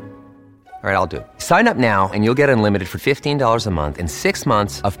news? All right, I'll do it. Sign up now and you'll get unlimited for $15 a month and 6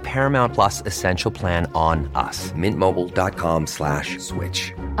 months of Paramount Plus Essential Plan on us.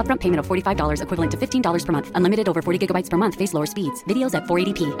 MintMobile.com/switch. Upfront payment of $45 equivalent to $15 per month. Unlimited over 40 gigabytes per month. Face lower speeds. Videos at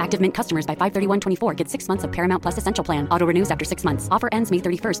 480p. Active Mint customers by 531.24 get 6 months of Paramount Plus Essential Plan. Auto renews after 6 months. Offer ends May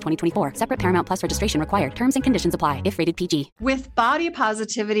 31st, 2024. Separate Paramount Plus registration required. Terms and conditions apply if rated PG. With body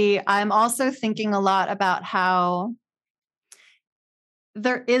positivity, I'm also thinking a lot about how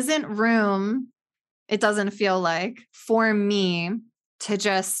there isn't room, it doesn't feel like, for me to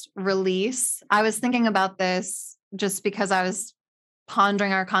just release. I was thinking about this just because I was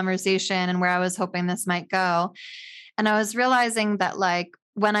pondering our conversation and where I was hoping this might go. And I was realizing that like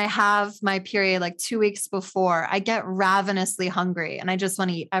when I have my period, like 2 weeks before, I get ravenously hungry and I just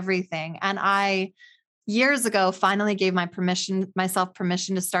want to eat everything. And I years ago finally gave myself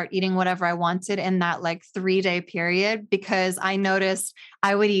permission to start eating whatever I wanted in that like 3-day period, because I noticed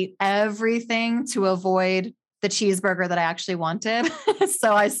I would eat everything to avoid the cheeseburger that I actually wanted.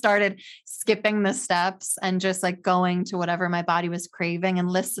 So I started skipping the steps and just like going to whatever my body was craving and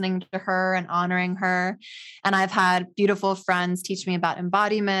listening to her and honoring her. And I've had beautiful friends teach me about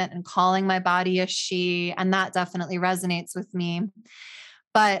embodiment and calling my body a she, and that definitely resonates with me.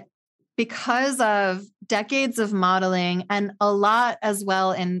 But because of decades of modeling and a lot as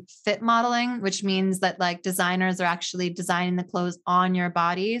well in fit modeling, which means that like designers are actually designing the clothes on your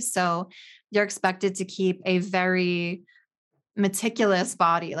body. So you're expected to keep a very meticulous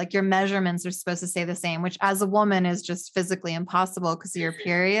body. Like your measurements are supposed to stay the same, which as a woman is just physically impossible because of your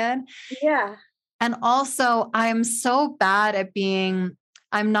period. Yeah. And also I'm so bad at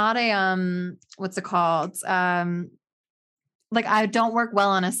I'm not a, what's it called? Like I don't work well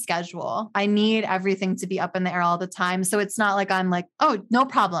on a schedule. I need everything to be up in the air all the time. So it's not like I'm like, oh, no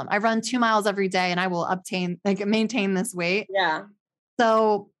problem. I run 2 miles every day and I will maintain this weight. Yeah.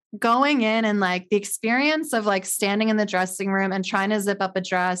 So going in and like the experience of like standing in the dressing room and trying to zip up a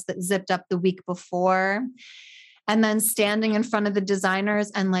dress that zipped up the week before, and then standing in front of the designers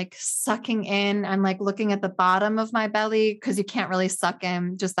and like sucking in and like looking at the bottom of my belly, because you can't really suck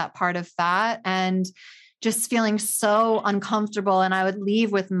in just that part of fat, and just feeling so uncomfortable. And I would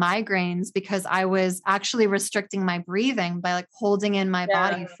leave with migraines because I was actually restricting my breathing by like holding in my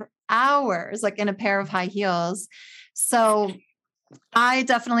body for hours, like in a pair of high heels. So I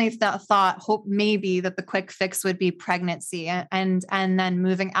definitely hope maybe that the quick fix would be pregnancy and then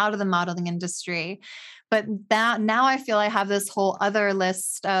moving out of the modeling industry. But that now I feel I have this whole other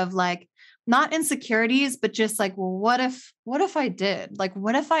list of like, not insecurities, but just like, well, what if I did? Like,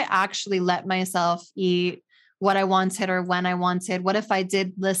 what if I actually let myself eat what I wanted or when I wanted? What if I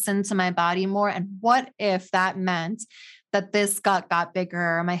did listen to my body more? And what if that meant that this gut got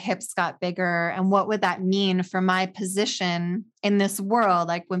bigger, or my hips got bigger? And what would that mean for my position in this world?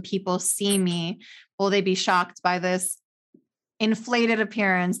 Like when people see me, will they be shocked by this inflated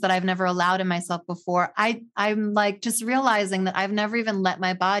appearance that I've never allowed in myself before? I'm like just realizing that I've never even let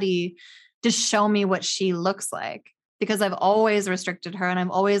my body just show me what she looks like, because I've always restricted her and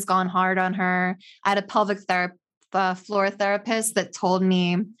I've always gone hard on her. I had a pelvic floor therapist that told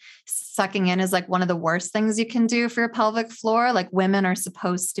me sucking in is like one of the worst things you can do for your pelvic floor. Like women are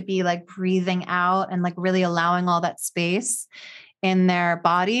supposed to be like breathing out and like really allowing all that space in their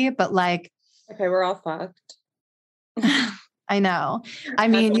body. But like, okay, we're all fucked. I know. I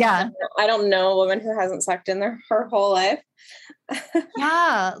mean, yeah. I don't know a woman who hasn't sucked in her whole life.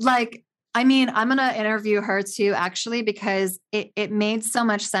 Yeah. Like, I mean, I'm going to interview her too, actually, because it made so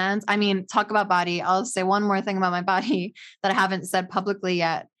much sense. I mean, talk about body. I'll say one more thing about my body that I haven't said publicly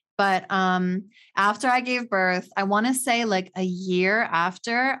yet. But after I gave birth, I want to say like a year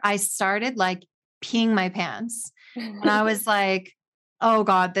after, I started like peeing my pants. And I was like, oh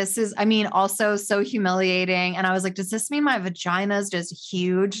God, this is, I mean, also so humiliating. And I was like, does this mean my vagina is just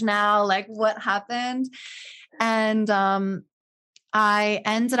huge now? Like what happened? And I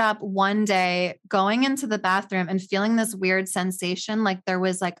ended up one day going into the bathroom and feeling this weird sensation, like there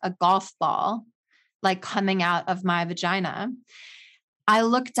was like a golf ball, like coming out of my vagina. I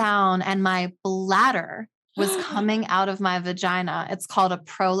looked down and my bladder was coming out of my vagina. It's called a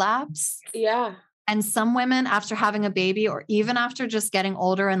prolapse. Yeah. And some women after having a baby, or even after just getting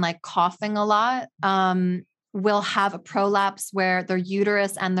older and like coughing a lot, will have a prolapse where their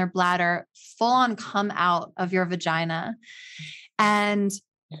uterus and their bladder full on come out of your vagina. And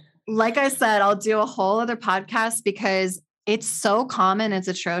like I said, I'll do a whole other podcast because it's so common. It's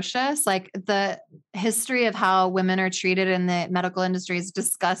atrocious. Like the history of how women are treated in the medical industry is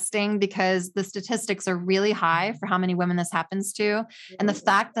disgusting because the statistics are really high for how many women this happens to. And the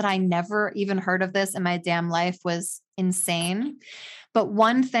fact that I never even heard of this in my damn life was insane. But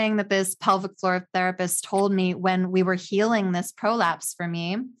one thing that this pelvic floor therapist told me when we were healing this prolapse for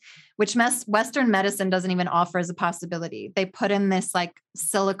me, which Western medicine doesn't even offer as a possibility. They put in this like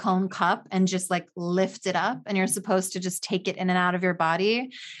silicone cup and just like lift it up, and you're supposed to just take it in and out of your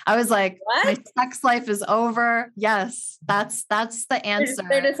body. I was like, what? My sex life is over. Yes, that's the answer.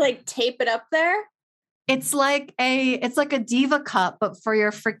 They're just like tape it up there. It's like a Diva cup, but for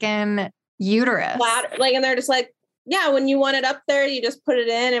your freaking uterus. Like, and they're just like yeah, when you want it up there, you just put it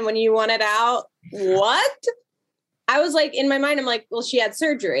in. And when you want it out, what? I was like, in my mind, I'm like, well, she had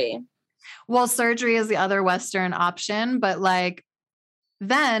surgery. Well, surgery is the other Western option, but like,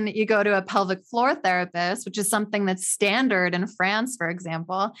 then you go to a pelvic floor therapist, which is something that's standard in France, for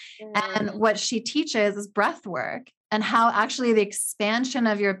example. And what she teaches is breath work and how actually the expansion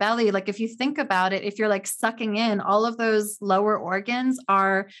of your belly, like if you think about it, if you're like sucking in, all of those lower organs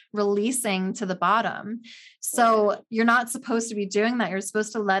are releasing to the bottom. So you're not supposed to be doing that. You're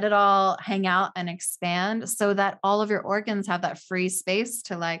supposed to let it all hang out and expand so that all of your organs have that free space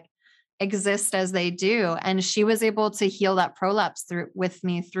to like exist as they do. And she was able to heal that prolapse with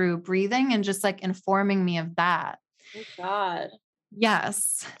me through breathing and just like informing me of that. Oh God.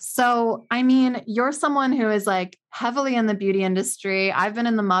 Yes. So, I mean, you're someone who is like heavily in the beauty industry. I've been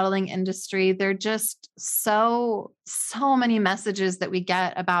in the modeling industry. There are just so many messages that we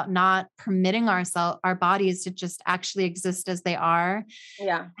get about not permitting our bodies to just actually exist as they are.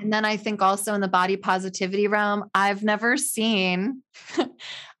 Yeah. And then I think also in the body positivity realm, I've never seen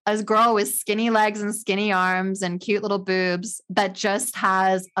a girl with skinny legs and skinny arms and cute little boobs that just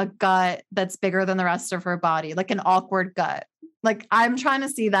has a gut that's bigger than the rest of her body, like an awkward gut. Like I'm trying to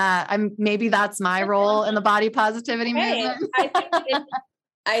see that. Maybe that's my role in the body positivity movement.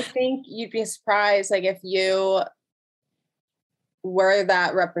 I think you'd be surprised, like if you were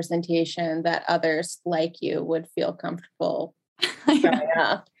that representation that others like you would feel comfortable growing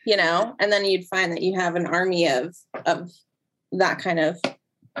up, you know, and then you'd find that you have an army of that kind of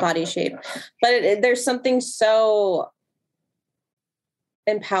body shape. But there's something so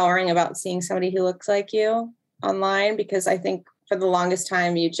empowering about seeing somebody who looks like you online, because I think for the longest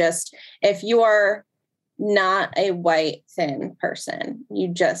time, if you are not a white, thin person, you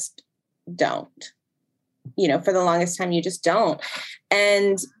just don't, you know, for the longest time, you just don't.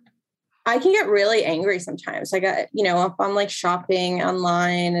 And I can get really angry sometimes. Like, you know, if I'm like shopping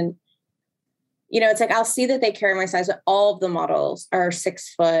online and, you know, it's like, I'll see that they carry my size, but all of the models are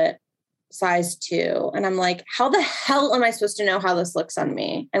 6 foot, size 2. And I'm like, how the hell am I supposed to know how this looks on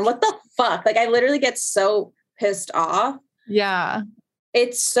me? And what the fuck? Like, I literally get so pissed off. Yeah.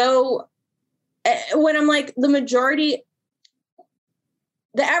 It's so, when I'm like, the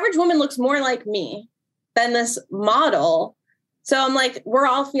average woman looks more like me than this model. So I'm like, we're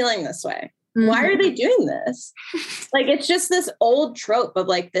all feeling this way. Mm-hmm. Why are they doing this? Like, it's just this old trope of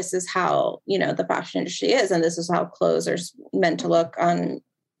like, this is how, you know, the fashion industry is. And this is how clothes are meant to look on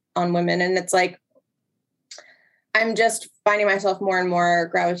women. And it's like, I'm just finding myself more and more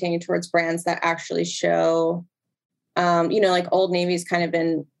gravitating towards brands that actually show, you know, like Old Navy's kind of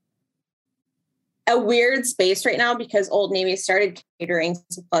been a weird space right now because Old Navy started catering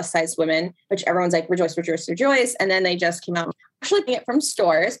to plus size women, which everyone's like, rejoice, rejoice, rejoice. And then they just came out actually getting it from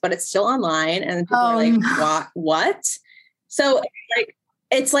stores, but it's still online. And people are like, what? So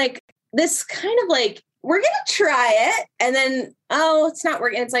it's like this kind of like, we're going to try it. And then, oh, it's not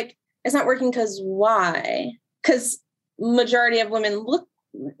working. It's like, it's not working because why? Because majority of women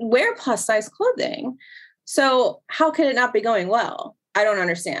wear plus size clothing. So how could it not be going well? I don't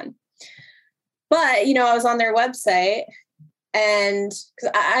understand. But, you know, I was on their website and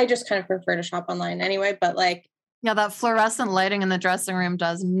because I just kind of prefer to shop online anyway, but like. Yeah, that fluorescent lighting in the dressing room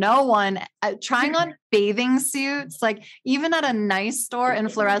does no one trying on bathing suits, like even at a nice store in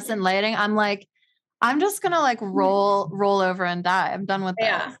fluorescent lighting. I'm like, I'm just going to like roll over and die. I'm done with that.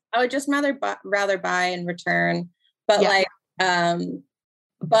 Yeah. I would just rather buy and return, but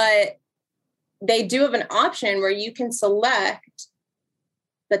but they do have an option where you can select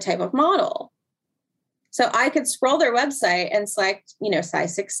the type of model. So I could scroll their website and select, you know,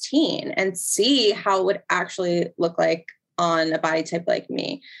 size 16 and see how it would actually look like on a body type like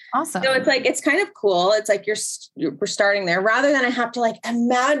me. Awesome. So it's like, it's kind of cool. It's like we're starting there rather than I have to like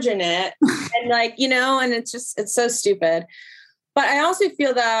imagine it and like, you know, and it's so stupid. But I also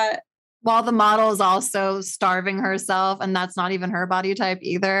feel that while the model is also starving herself and that's not even her body type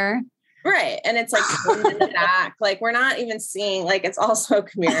either. Right. And it's like in the back, like we're not even seeing, like, it's also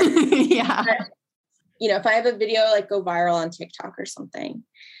community. Yeah. But, you know, if I have a video like go viral on TikTok or something,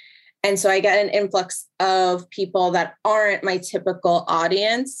 and so I get an influx of people that aren't my typical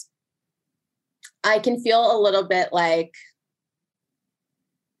audience, I can feel a little bit like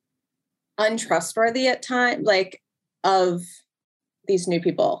untrustworthy at times, like of these new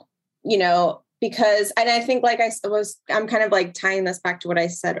people, you know, because, and I think like I'm kind of like tying this back to what I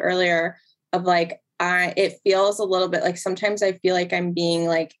said earlier of like, it feels a little bit like sometimes I feel like I'm being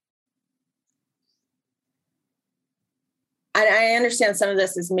like, I understand some of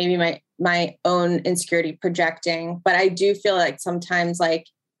this is maybe my own insecurity projecting, but I do feel like sometimes like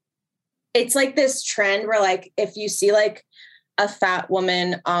it's like this trend where like, if you see like a fat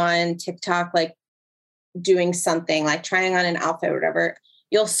woman on TikTok, like doing something like trying on an outfit or whatever,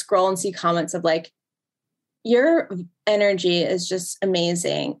 you'll scroll and see comments of like, your energy is just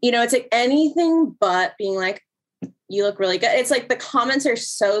amazing. You know, it's like anything but being like, you look really good. It's like the comments are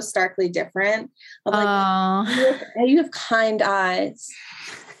so starkly different. Of like, you have kind eyes.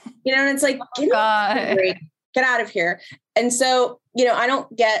 You know, and it's like, get out of here. And so, you know, I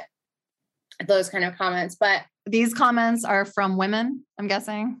don't get those kind of comments, but these comments are from women, I'm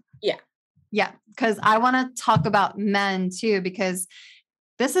guessing. Yeah. Yeah. Cause I want to talk about men too, because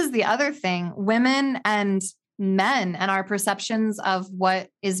this is the other thing, women and men and our perceptions of what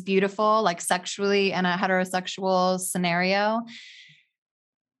is beautiful, like sexually in a heterosexual scenario,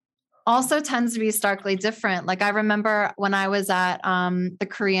 also tends to be starkly different. Like I remember when I was at the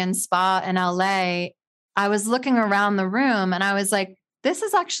Korean spa in LA, I was looking around the room and I was like, this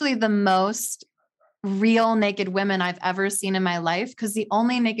is actually the most real naked women I've ever seen in my life. Because the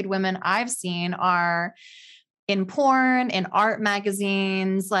only naked women I've seen are in porn, in art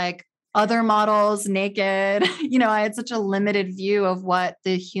magazines, like other models naked. You know, I had such a limited view of what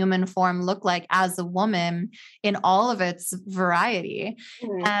the human form looked like as a woman in all of its variety.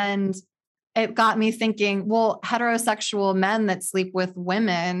 Mm-hmm. And it got me thinking, well, heterosexual men that sleep with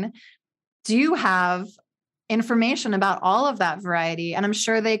women do have information about all of that variety. And I'm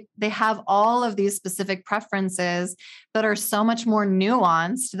sure they have all of these specific preferences that are so much more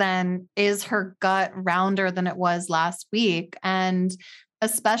nuanced than is her gut rounder than it was last week. And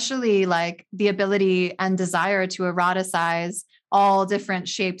especially like the ability and desire to eroticize all different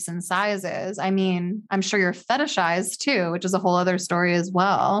shapes and sizes. I mean, I'm sure you're fetishized too, which is a whole other story as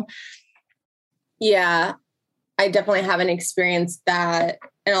well. Yeah, I definitely haven't experienced that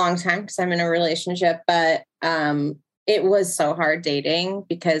in a long time because I'm in a relationship, but it was so hard dating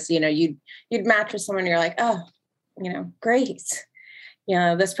because, you know, you'd match with someone and you're like, oh, you know, great. You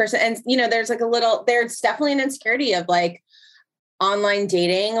know, this person, and, you know, there's definitely an insecurity of like online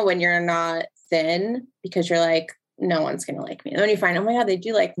dating when you're not thin because you're like, no one's going to like me. And when you find, oh my God, they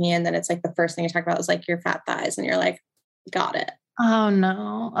do like me. And then it's like the first thing you talk about is like your fat thighs and you're like, got it. Oh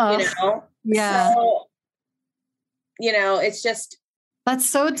no. Oh, you know? Yeah. So, you know, it's just, that's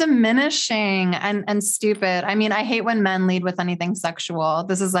so diminishing and stupid. I mean, I hate when men lead with anything sexual.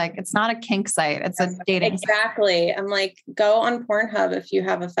 This is like, it's not a kink site. It's a dating site. Exactly. I'm like, go on Pornhub if you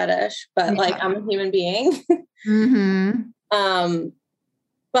have a fetish, but like, I'm a human being. Mm-hmm.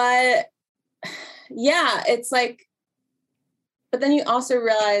 But yeah, it's like, but then you also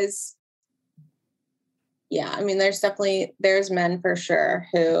realize, yeah, I mean, there's men for sure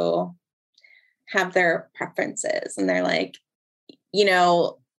who have their preferences and they're like, you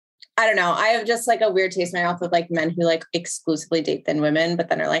know, I don't know. I have just like a weird taste in my mouth with like men who like exclusively date thin women, but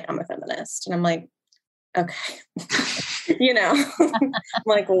then are like, I'm a feminist. And I'm like, okay, you know, I'm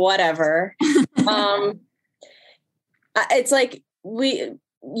like, whatever. It's like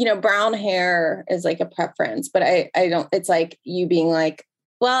you know, brown hair is like a preference, but I don't, it's like you being like,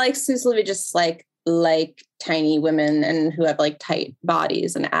 well, I exclusively just like tiny women and who have like tight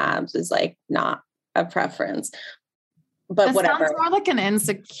bodies and abs is like not a preference. But whatever. Sounds more like an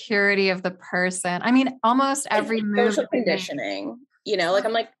insecurity of the person. I mean, almost every move. Social conditioning, you know, like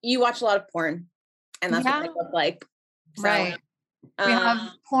I'm like, you watch a lot of porn and that's what they look like. So, right. We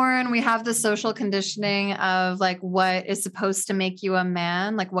have porn. We have the social conditioning of like what is supposed to make you a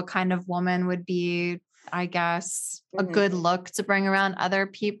man, like what kind of woman would be, I guess, a good look to bring around other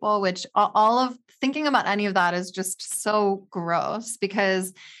people, which all of thinking about any of that is just so gross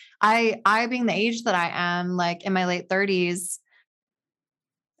because I being the age that I am, like in my late 30s,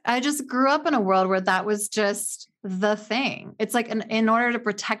 I just grew up in a world where that was just the thing. It's like in order to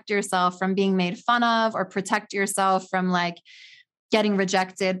protect yourself from being made fun of or protect yourself from like getting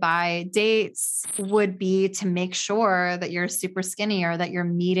rejected by dates would be to make sure that you're super skinny or that you're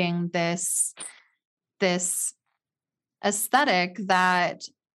meeting this aesthetic that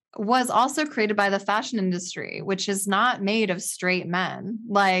was also created by the fashion industry, which is not made of straight men.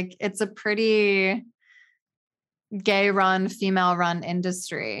 Like it's a pretty gay run, female run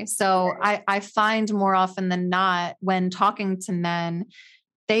industry. So I find more often than not when talking to men,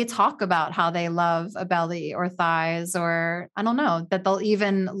 they talk about how they love a belly or thighs, or I don't know, that they'll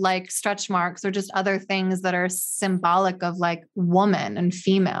even like stretch marks or just other things that are symbolic of like woman and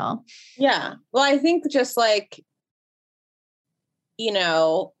female. Yeah. Well, I think just like, you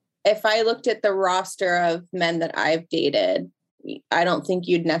know, if I looked at the roster of men that I've dated, I don't think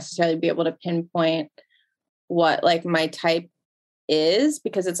you'd necessarily be able to pinpoint what like my type is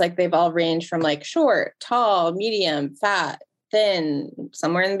because it's like they've all ranged from like short, tall, medium, fat, thin,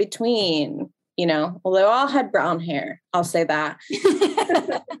 somewhere in between, you know, well, they all had brown hair. I'll say that.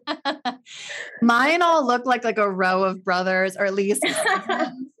 Mine all look like a row of brothers, or at least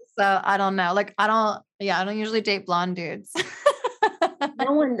cousins. So I don't know. Like, I don't usually date blonde dudes.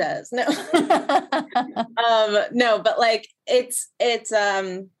 No one does. No. No, but like, it's,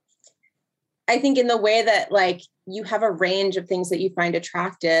 I think in the way that like you have a range of things that you find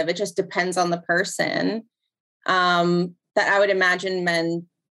attractive, it just depends on the person. That I would imagine men,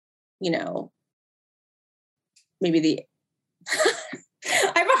 you know, maybe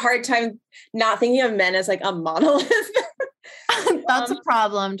I have a hard time not thinking of men as like a monolith. That's a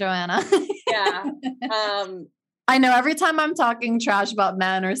problem, Joanna. Yeah. I know every time I'm talking trash about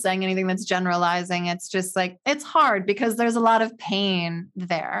men or saying anything that's generalizing, it's just like, it's hard because there's a lot of pain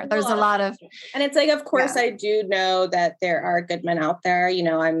there. There's a lot of, and it's like, of course, I do know that there are good men out there. You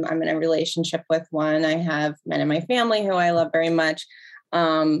know, I'm in a relationship with one. I have men in my family who I love very much.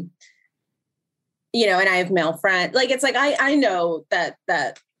 You know, and I have male friends. Like, it's like, I know that,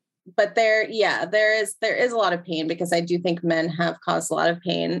 but there is a lot of pain, because I do think men have caused a lot of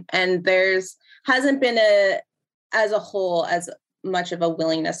pain, and hasn't been as a whole as much of a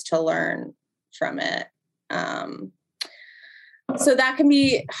willingness to learn from it. So that can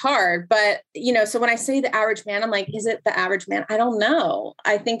be hard, but you know, so when I say the average man, I'm like, is it the average man? I don't know.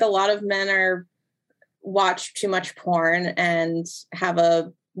 I think a lot of men watch too much porn and have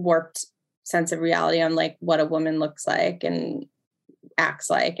a warped sense of reality on like what a woman looks like and acts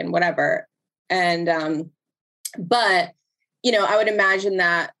like and whatever. And, but you know, I would imagine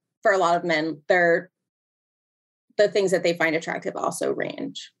that for a lot of men, the things that they find attractive also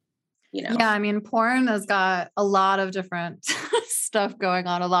range, you know? Yeah. I mean, porn has got a lot of different stuff going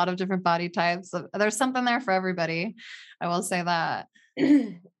on, a lot of different body types. There's something there for everybody. I will say that.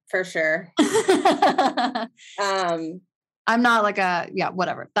 For sure. I'm not like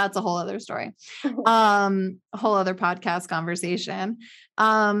whatever. That's a whole other story. A whole other podcast conversation.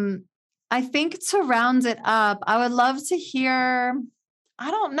 I think to round it up, I would love to hear,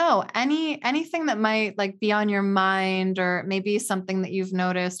 I don't know, anything that might like be on your mind, or maybe something that you've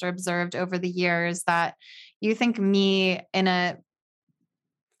noticed or observed over the years that you think me in a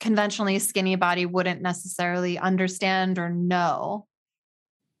conventionally skinny body wouldn't necessarily understand or know.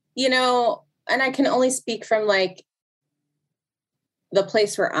 You know, and I can only speak from like the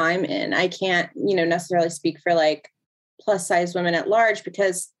place where I'm in. I can't, you know, necessarily speak for like plus size women at large,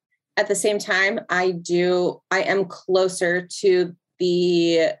 because at the same time, I am closer to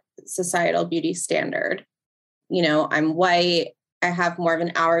the societal beauty standard. You know, I'm white. I have more of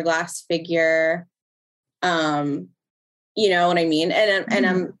an hourglass figure. You know what I mean?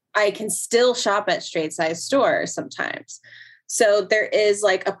 And I can still shop at straight size stores sometimes. So there is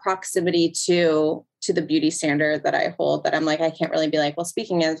like a proximity to the beauty standard that I hold, that I'm like, I can't really be like, well,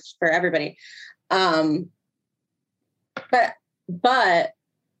 speaking of for everybody. But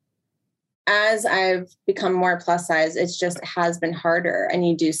as I've become more plus size, it's just has been harder. And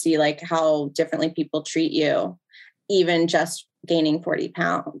you do see like how differently people treat you, even just gaining 40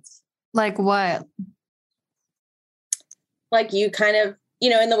 pounds. Like what? Like you kind of, you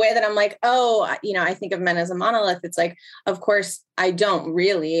know, in the way that I'm like, oh, you know, I think of men as a monolith. It's like, of course I don't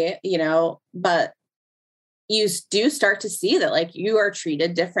really, you know, but you do start to see that like you are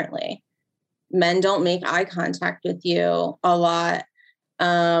treated differently. Men don't make eye contact with you a lot.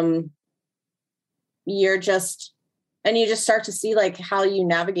 You just start to see like how you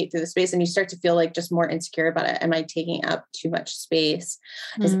navigate through the space, and you start to feel like just more insecure about it. Am I taking up too much space?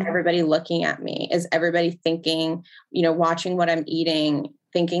 Is everybody looking at me? Is everybody thinking, you know, watching what I'm eating,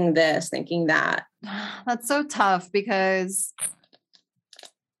 thinking this, thinking that? That's so tough, because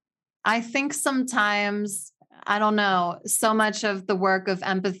I think sometimes, I don't know, so much of the work of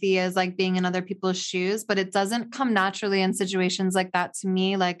empathy is like being in other people's shoes, but it doesn't come naturally in situations like that to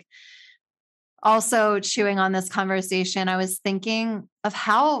me. Like, also chewing on this conversation, I was thinking of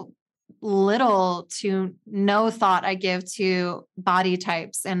how little to no thought I give to body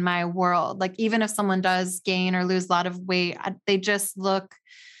types in my world. Like, even if someone does gain or lose a lot of weight, they just look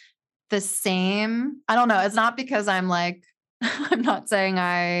the same. I don't know. It's not because I'm like, I'm not saying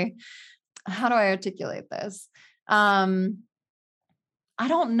how do I articulate this? I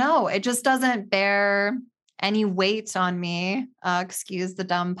don't know. It just doesn't bear any weight on me. Excuse the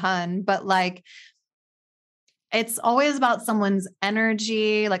dumb pun, but like, it's always about someone's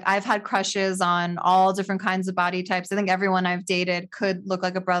energy. Like, I've had crushes on all different kinds of body types. I think everyone I've dated could look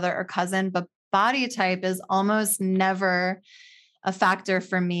like a brother or cousin, but body type is almost never a factor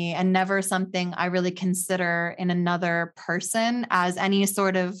for me, and never something I really consider in another person as any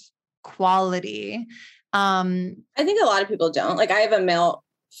sort of quality. I think a lot of people don't. Like, I have a male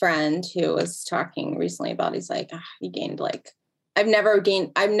friend who was talking recently about, he's like, he gained like, I've never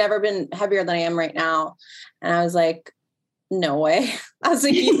been heavier than I am right now. And I was like, no way. I was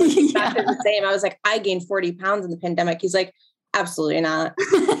like, you look exactly the same. I was like, I gained 40 pounds in the pandemic. He's like, absolutely not.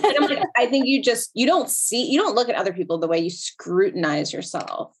 And I'm like, I think you don't look at other people the way you scrutinize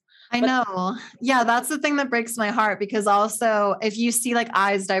yourself. I know. Yeah, that's the thing that breaks my heart, because also if you see like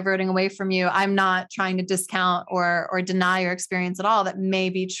eyes diverting away from you, I'm not trying to discount or deny your experience at all. That may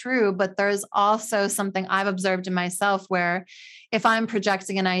be true, but there's also something I've observed in myself where if I'm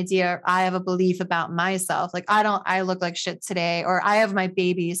projecting an idea, I have a belief about myself, like I look like shit today, or I have my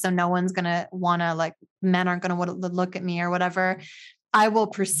baby, so no one's going to want to, like, men aren't going to want to look at me or whatever. I will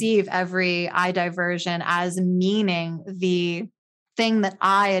perceive every eye diversion as meaning the thing that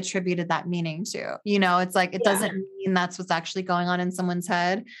I attributed that meaning to. It's like, it doesn't mean that's what's actually going on in someone's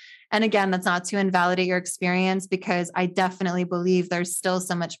head. And again, that's not to invalidate your experience, because I definitely believe there's still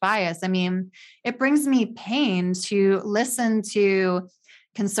so much bias. I mean, it brings me pain to listen to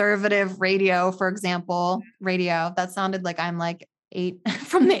conservative radio, for example, radio. That sounded like I'm like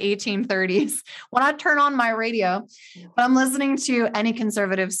from the 1830s when I turn on my radio, but I'm listening to any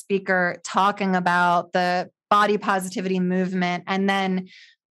conservative speaker talking about the body positivity movement. And then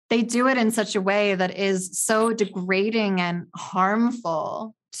they do it in such a way that is so degrading and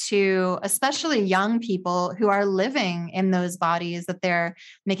harmful to especially young people who are living in those bodies that they're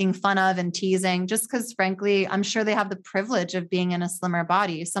making fun of and teasing, just because, frankly, I'm sure they have the privilege of being in a slimmer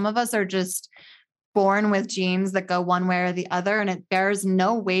body. Some of us are just born with genes that go one way or the other, and it bears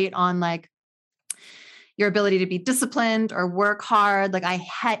no weight on like your ability to be disciplined or work hard. Like I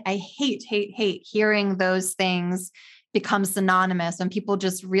hate hearing those things become synonymous when people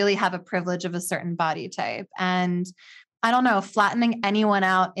just really have a privilege of a certain body type. And I don't know, flattening anyone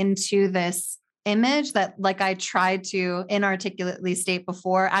out into this image that, like I tried to inarticulately state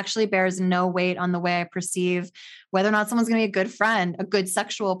before, actually bears no weight on the way I perceive whether or not someone's going to be a good friend, a good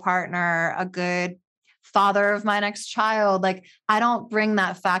sexual partner, a good father of my next child. Like, I don't bring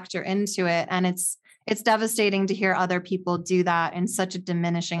that factor into it. And it's devastating to hear other people do that in such a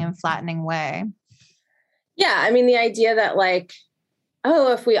diminishing and flattening way. Yeah. I mean, the idea that like,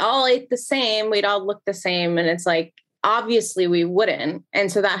 oh, if we all ate the same, we'd all look the same. And it's like, obviously we wouldn't.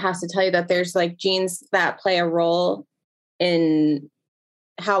 And so that has to tell you that there's like genes that play a role in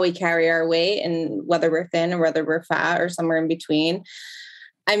how we carry our weight and whether we're thin or whether we're fat or somewhere in between.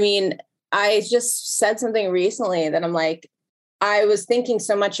 I mean, I just said something recently that I'm like, I was thinking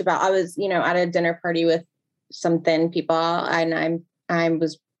so much about, I was, at a dinner party with some thin people, and I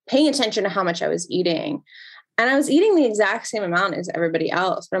was paying attention to how much I was eating, and I was eating the exact same amount as everybody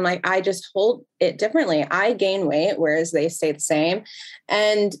else. But I'm like, I just hold it differently. I gain weight, whereas they stay the same.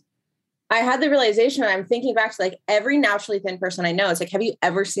 And I had the realization, I'm thinking back to like every naturally thin person I know. It's like, have you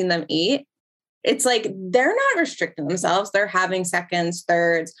ever seen them eat? It's like, they're not restricting themselves. They're having seconds,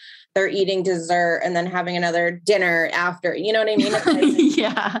 thirds, they're eating dessert and then having another dinner after, you know what I mean? It's like,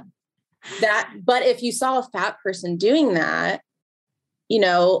 yeah. But if you saw a fat person doing that,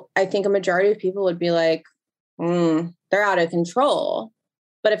 I think a majority of people would be like, they're out of control.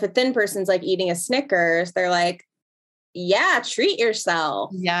 But if a thin person's like eating a Snickers, they're like, yeah, treat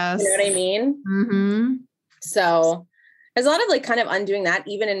yourself. Yes. You know what I mean? Mm-hmm. So there's a lot of like kind of undoing that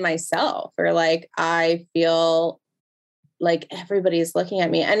even in myself, or like, I feel like everybody's looking at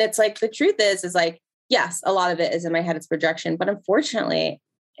me. And it's like, the truth is like, yes, a lot of it is in my head, it's projection, but unfortunately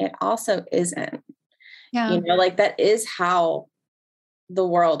it also isn't. Yeah. Like that is how the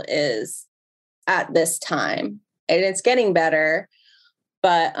world is at this time, and it's getting better.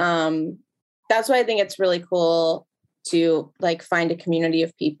 But that's why I think it's really cool to like find a community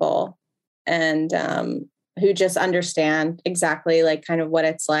of people and who just understand exactly like kind of what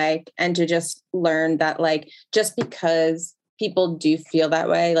it's like, and to just learn that like, just because people do feel that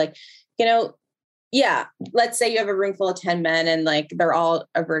way, like, yeah, let's say you have a room full of 10 men and like, they're all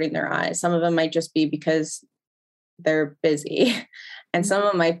averting their eyes. Some of them might just be because they're busy. And some of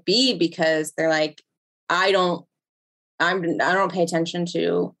them might be because they're like, I don't pay attention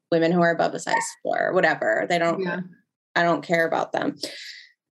to women who are above a size 4 or whatever. I don't care about them.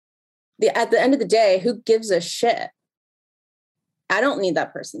 At the end of the day, who gives a shit? I don't need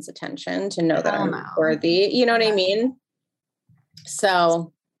that person's attention to know that I'm worthy. You know what I mean?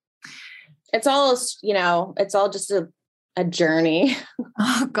 So it's all, it's all just a journey.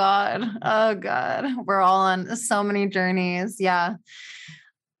 Oh God. We're all on so many journeys. Yeah.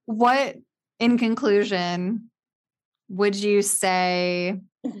 What, in conclusion, would you say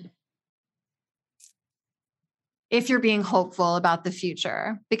if you're being hopeful about the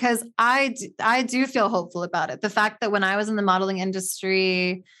future, because I do feel hopeful about it. The fact that when I was in the modeling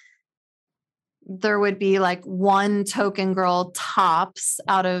industry, there would be like one token girl tops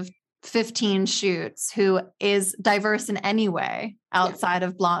out of 15 shoots who is diverse in any way outside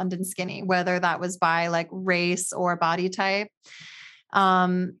of blonde and skinny, whether that was by like race or body type.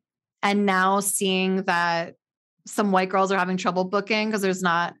 And now seeing that some white girls are having trouble booking because there's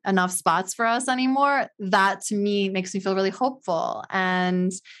not enough spots for us anymore, that to me makes me feel really hopeful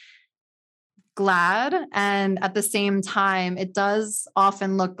and glad. And at the same time, it does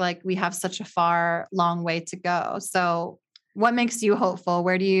often look like we have such a long way to go. So what makes you hopeful?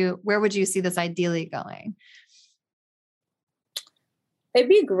 Where would you see this ideally going? It'd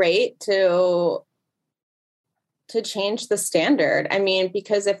be great to change the standard. I mean,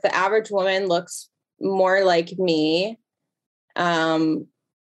 because if the average woman looks more like me, then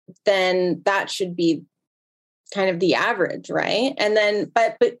that should be kind of the average, right? And then,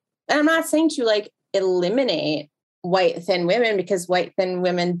 but I'm not saying to like eliminate white thin women, because white thin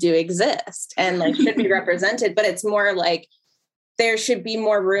women do exist and like should be represented, but it's more like there should be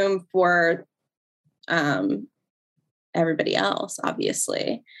more room for everybody else,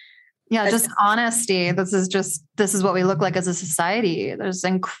 obviously. Yeah, just honesty. This is what we look like as a society. There's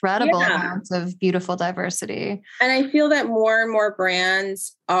incredible amounts of beautiful diversity. And I feel that more and more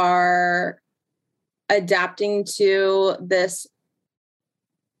brands are adapting to this,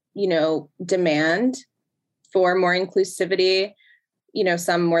 demand for more inclusivity,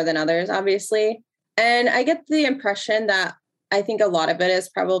 some more than others, obviously. And I get the impression that I think a lot of it is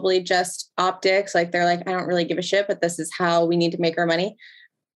probably just optics. Like they're like, I don't really give a shit, but this is how we need to make our money.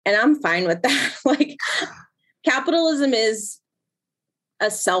 And I'm fine with that. Like capitalism is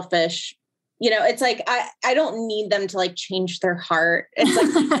a selfish, it's like, I don't need them to like change their heart. It's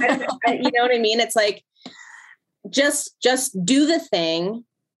like, you know what I mean? It's like, just do the thing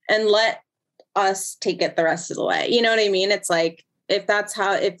and let us take it the rest of the way. You know what I mean? It's like, if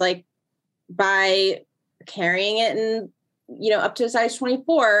like by carrying it and, up to a size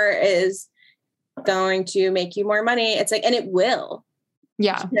 24 is going to make you more money. It's like, and it will.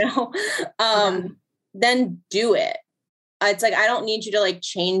 Yeah. Then do it. It's like, I don't need you to like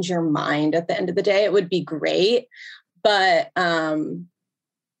change your mind at the end of the day. It would be great. But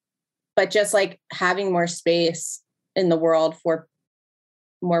just like having more space in the world for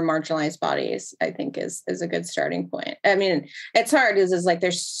more marginalized bodies, I think is a good starting point. I mean, it's hard is like,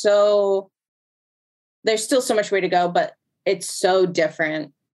 there's still so much way to go, but it's so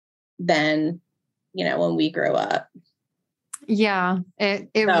different than, when we grow up. Yeah, it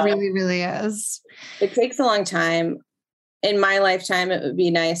really, really is. It takes a long time. In my lifetime, it would be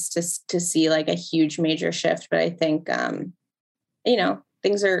nice to see like a huge major shift. But I think,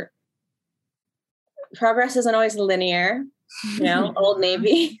 progress isn't always linear, Old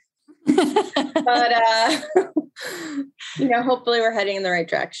Navy. But, hopefully we're heading in the right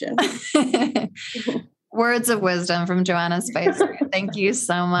direction. Words of wisdom from Joanna Spicer. Thank you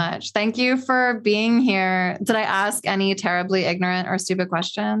so much. Thank you for being here. Did I ask any terribly ignorant or stupid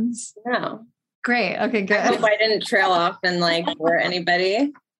questions? No. Great. Okay, good. I hope I didn't trail off and like bore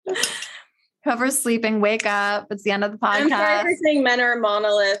anybody. Whoever's sleeping, wake up. It's the end of the podcast. I'm sorry for saying men are a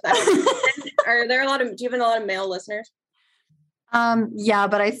monolith. Are there do you have a lot of male listeners? Yeah,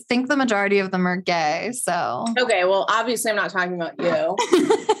 but I think the majority of them are gay. So okay, well, obviously I'm not talking about you.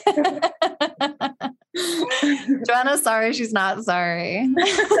 Joanna's sorry, she's not sorry.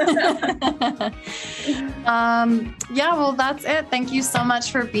 Yeah, well, that's it. Thank you so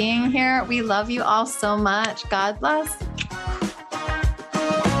much for being here. We love you all so much. God bless.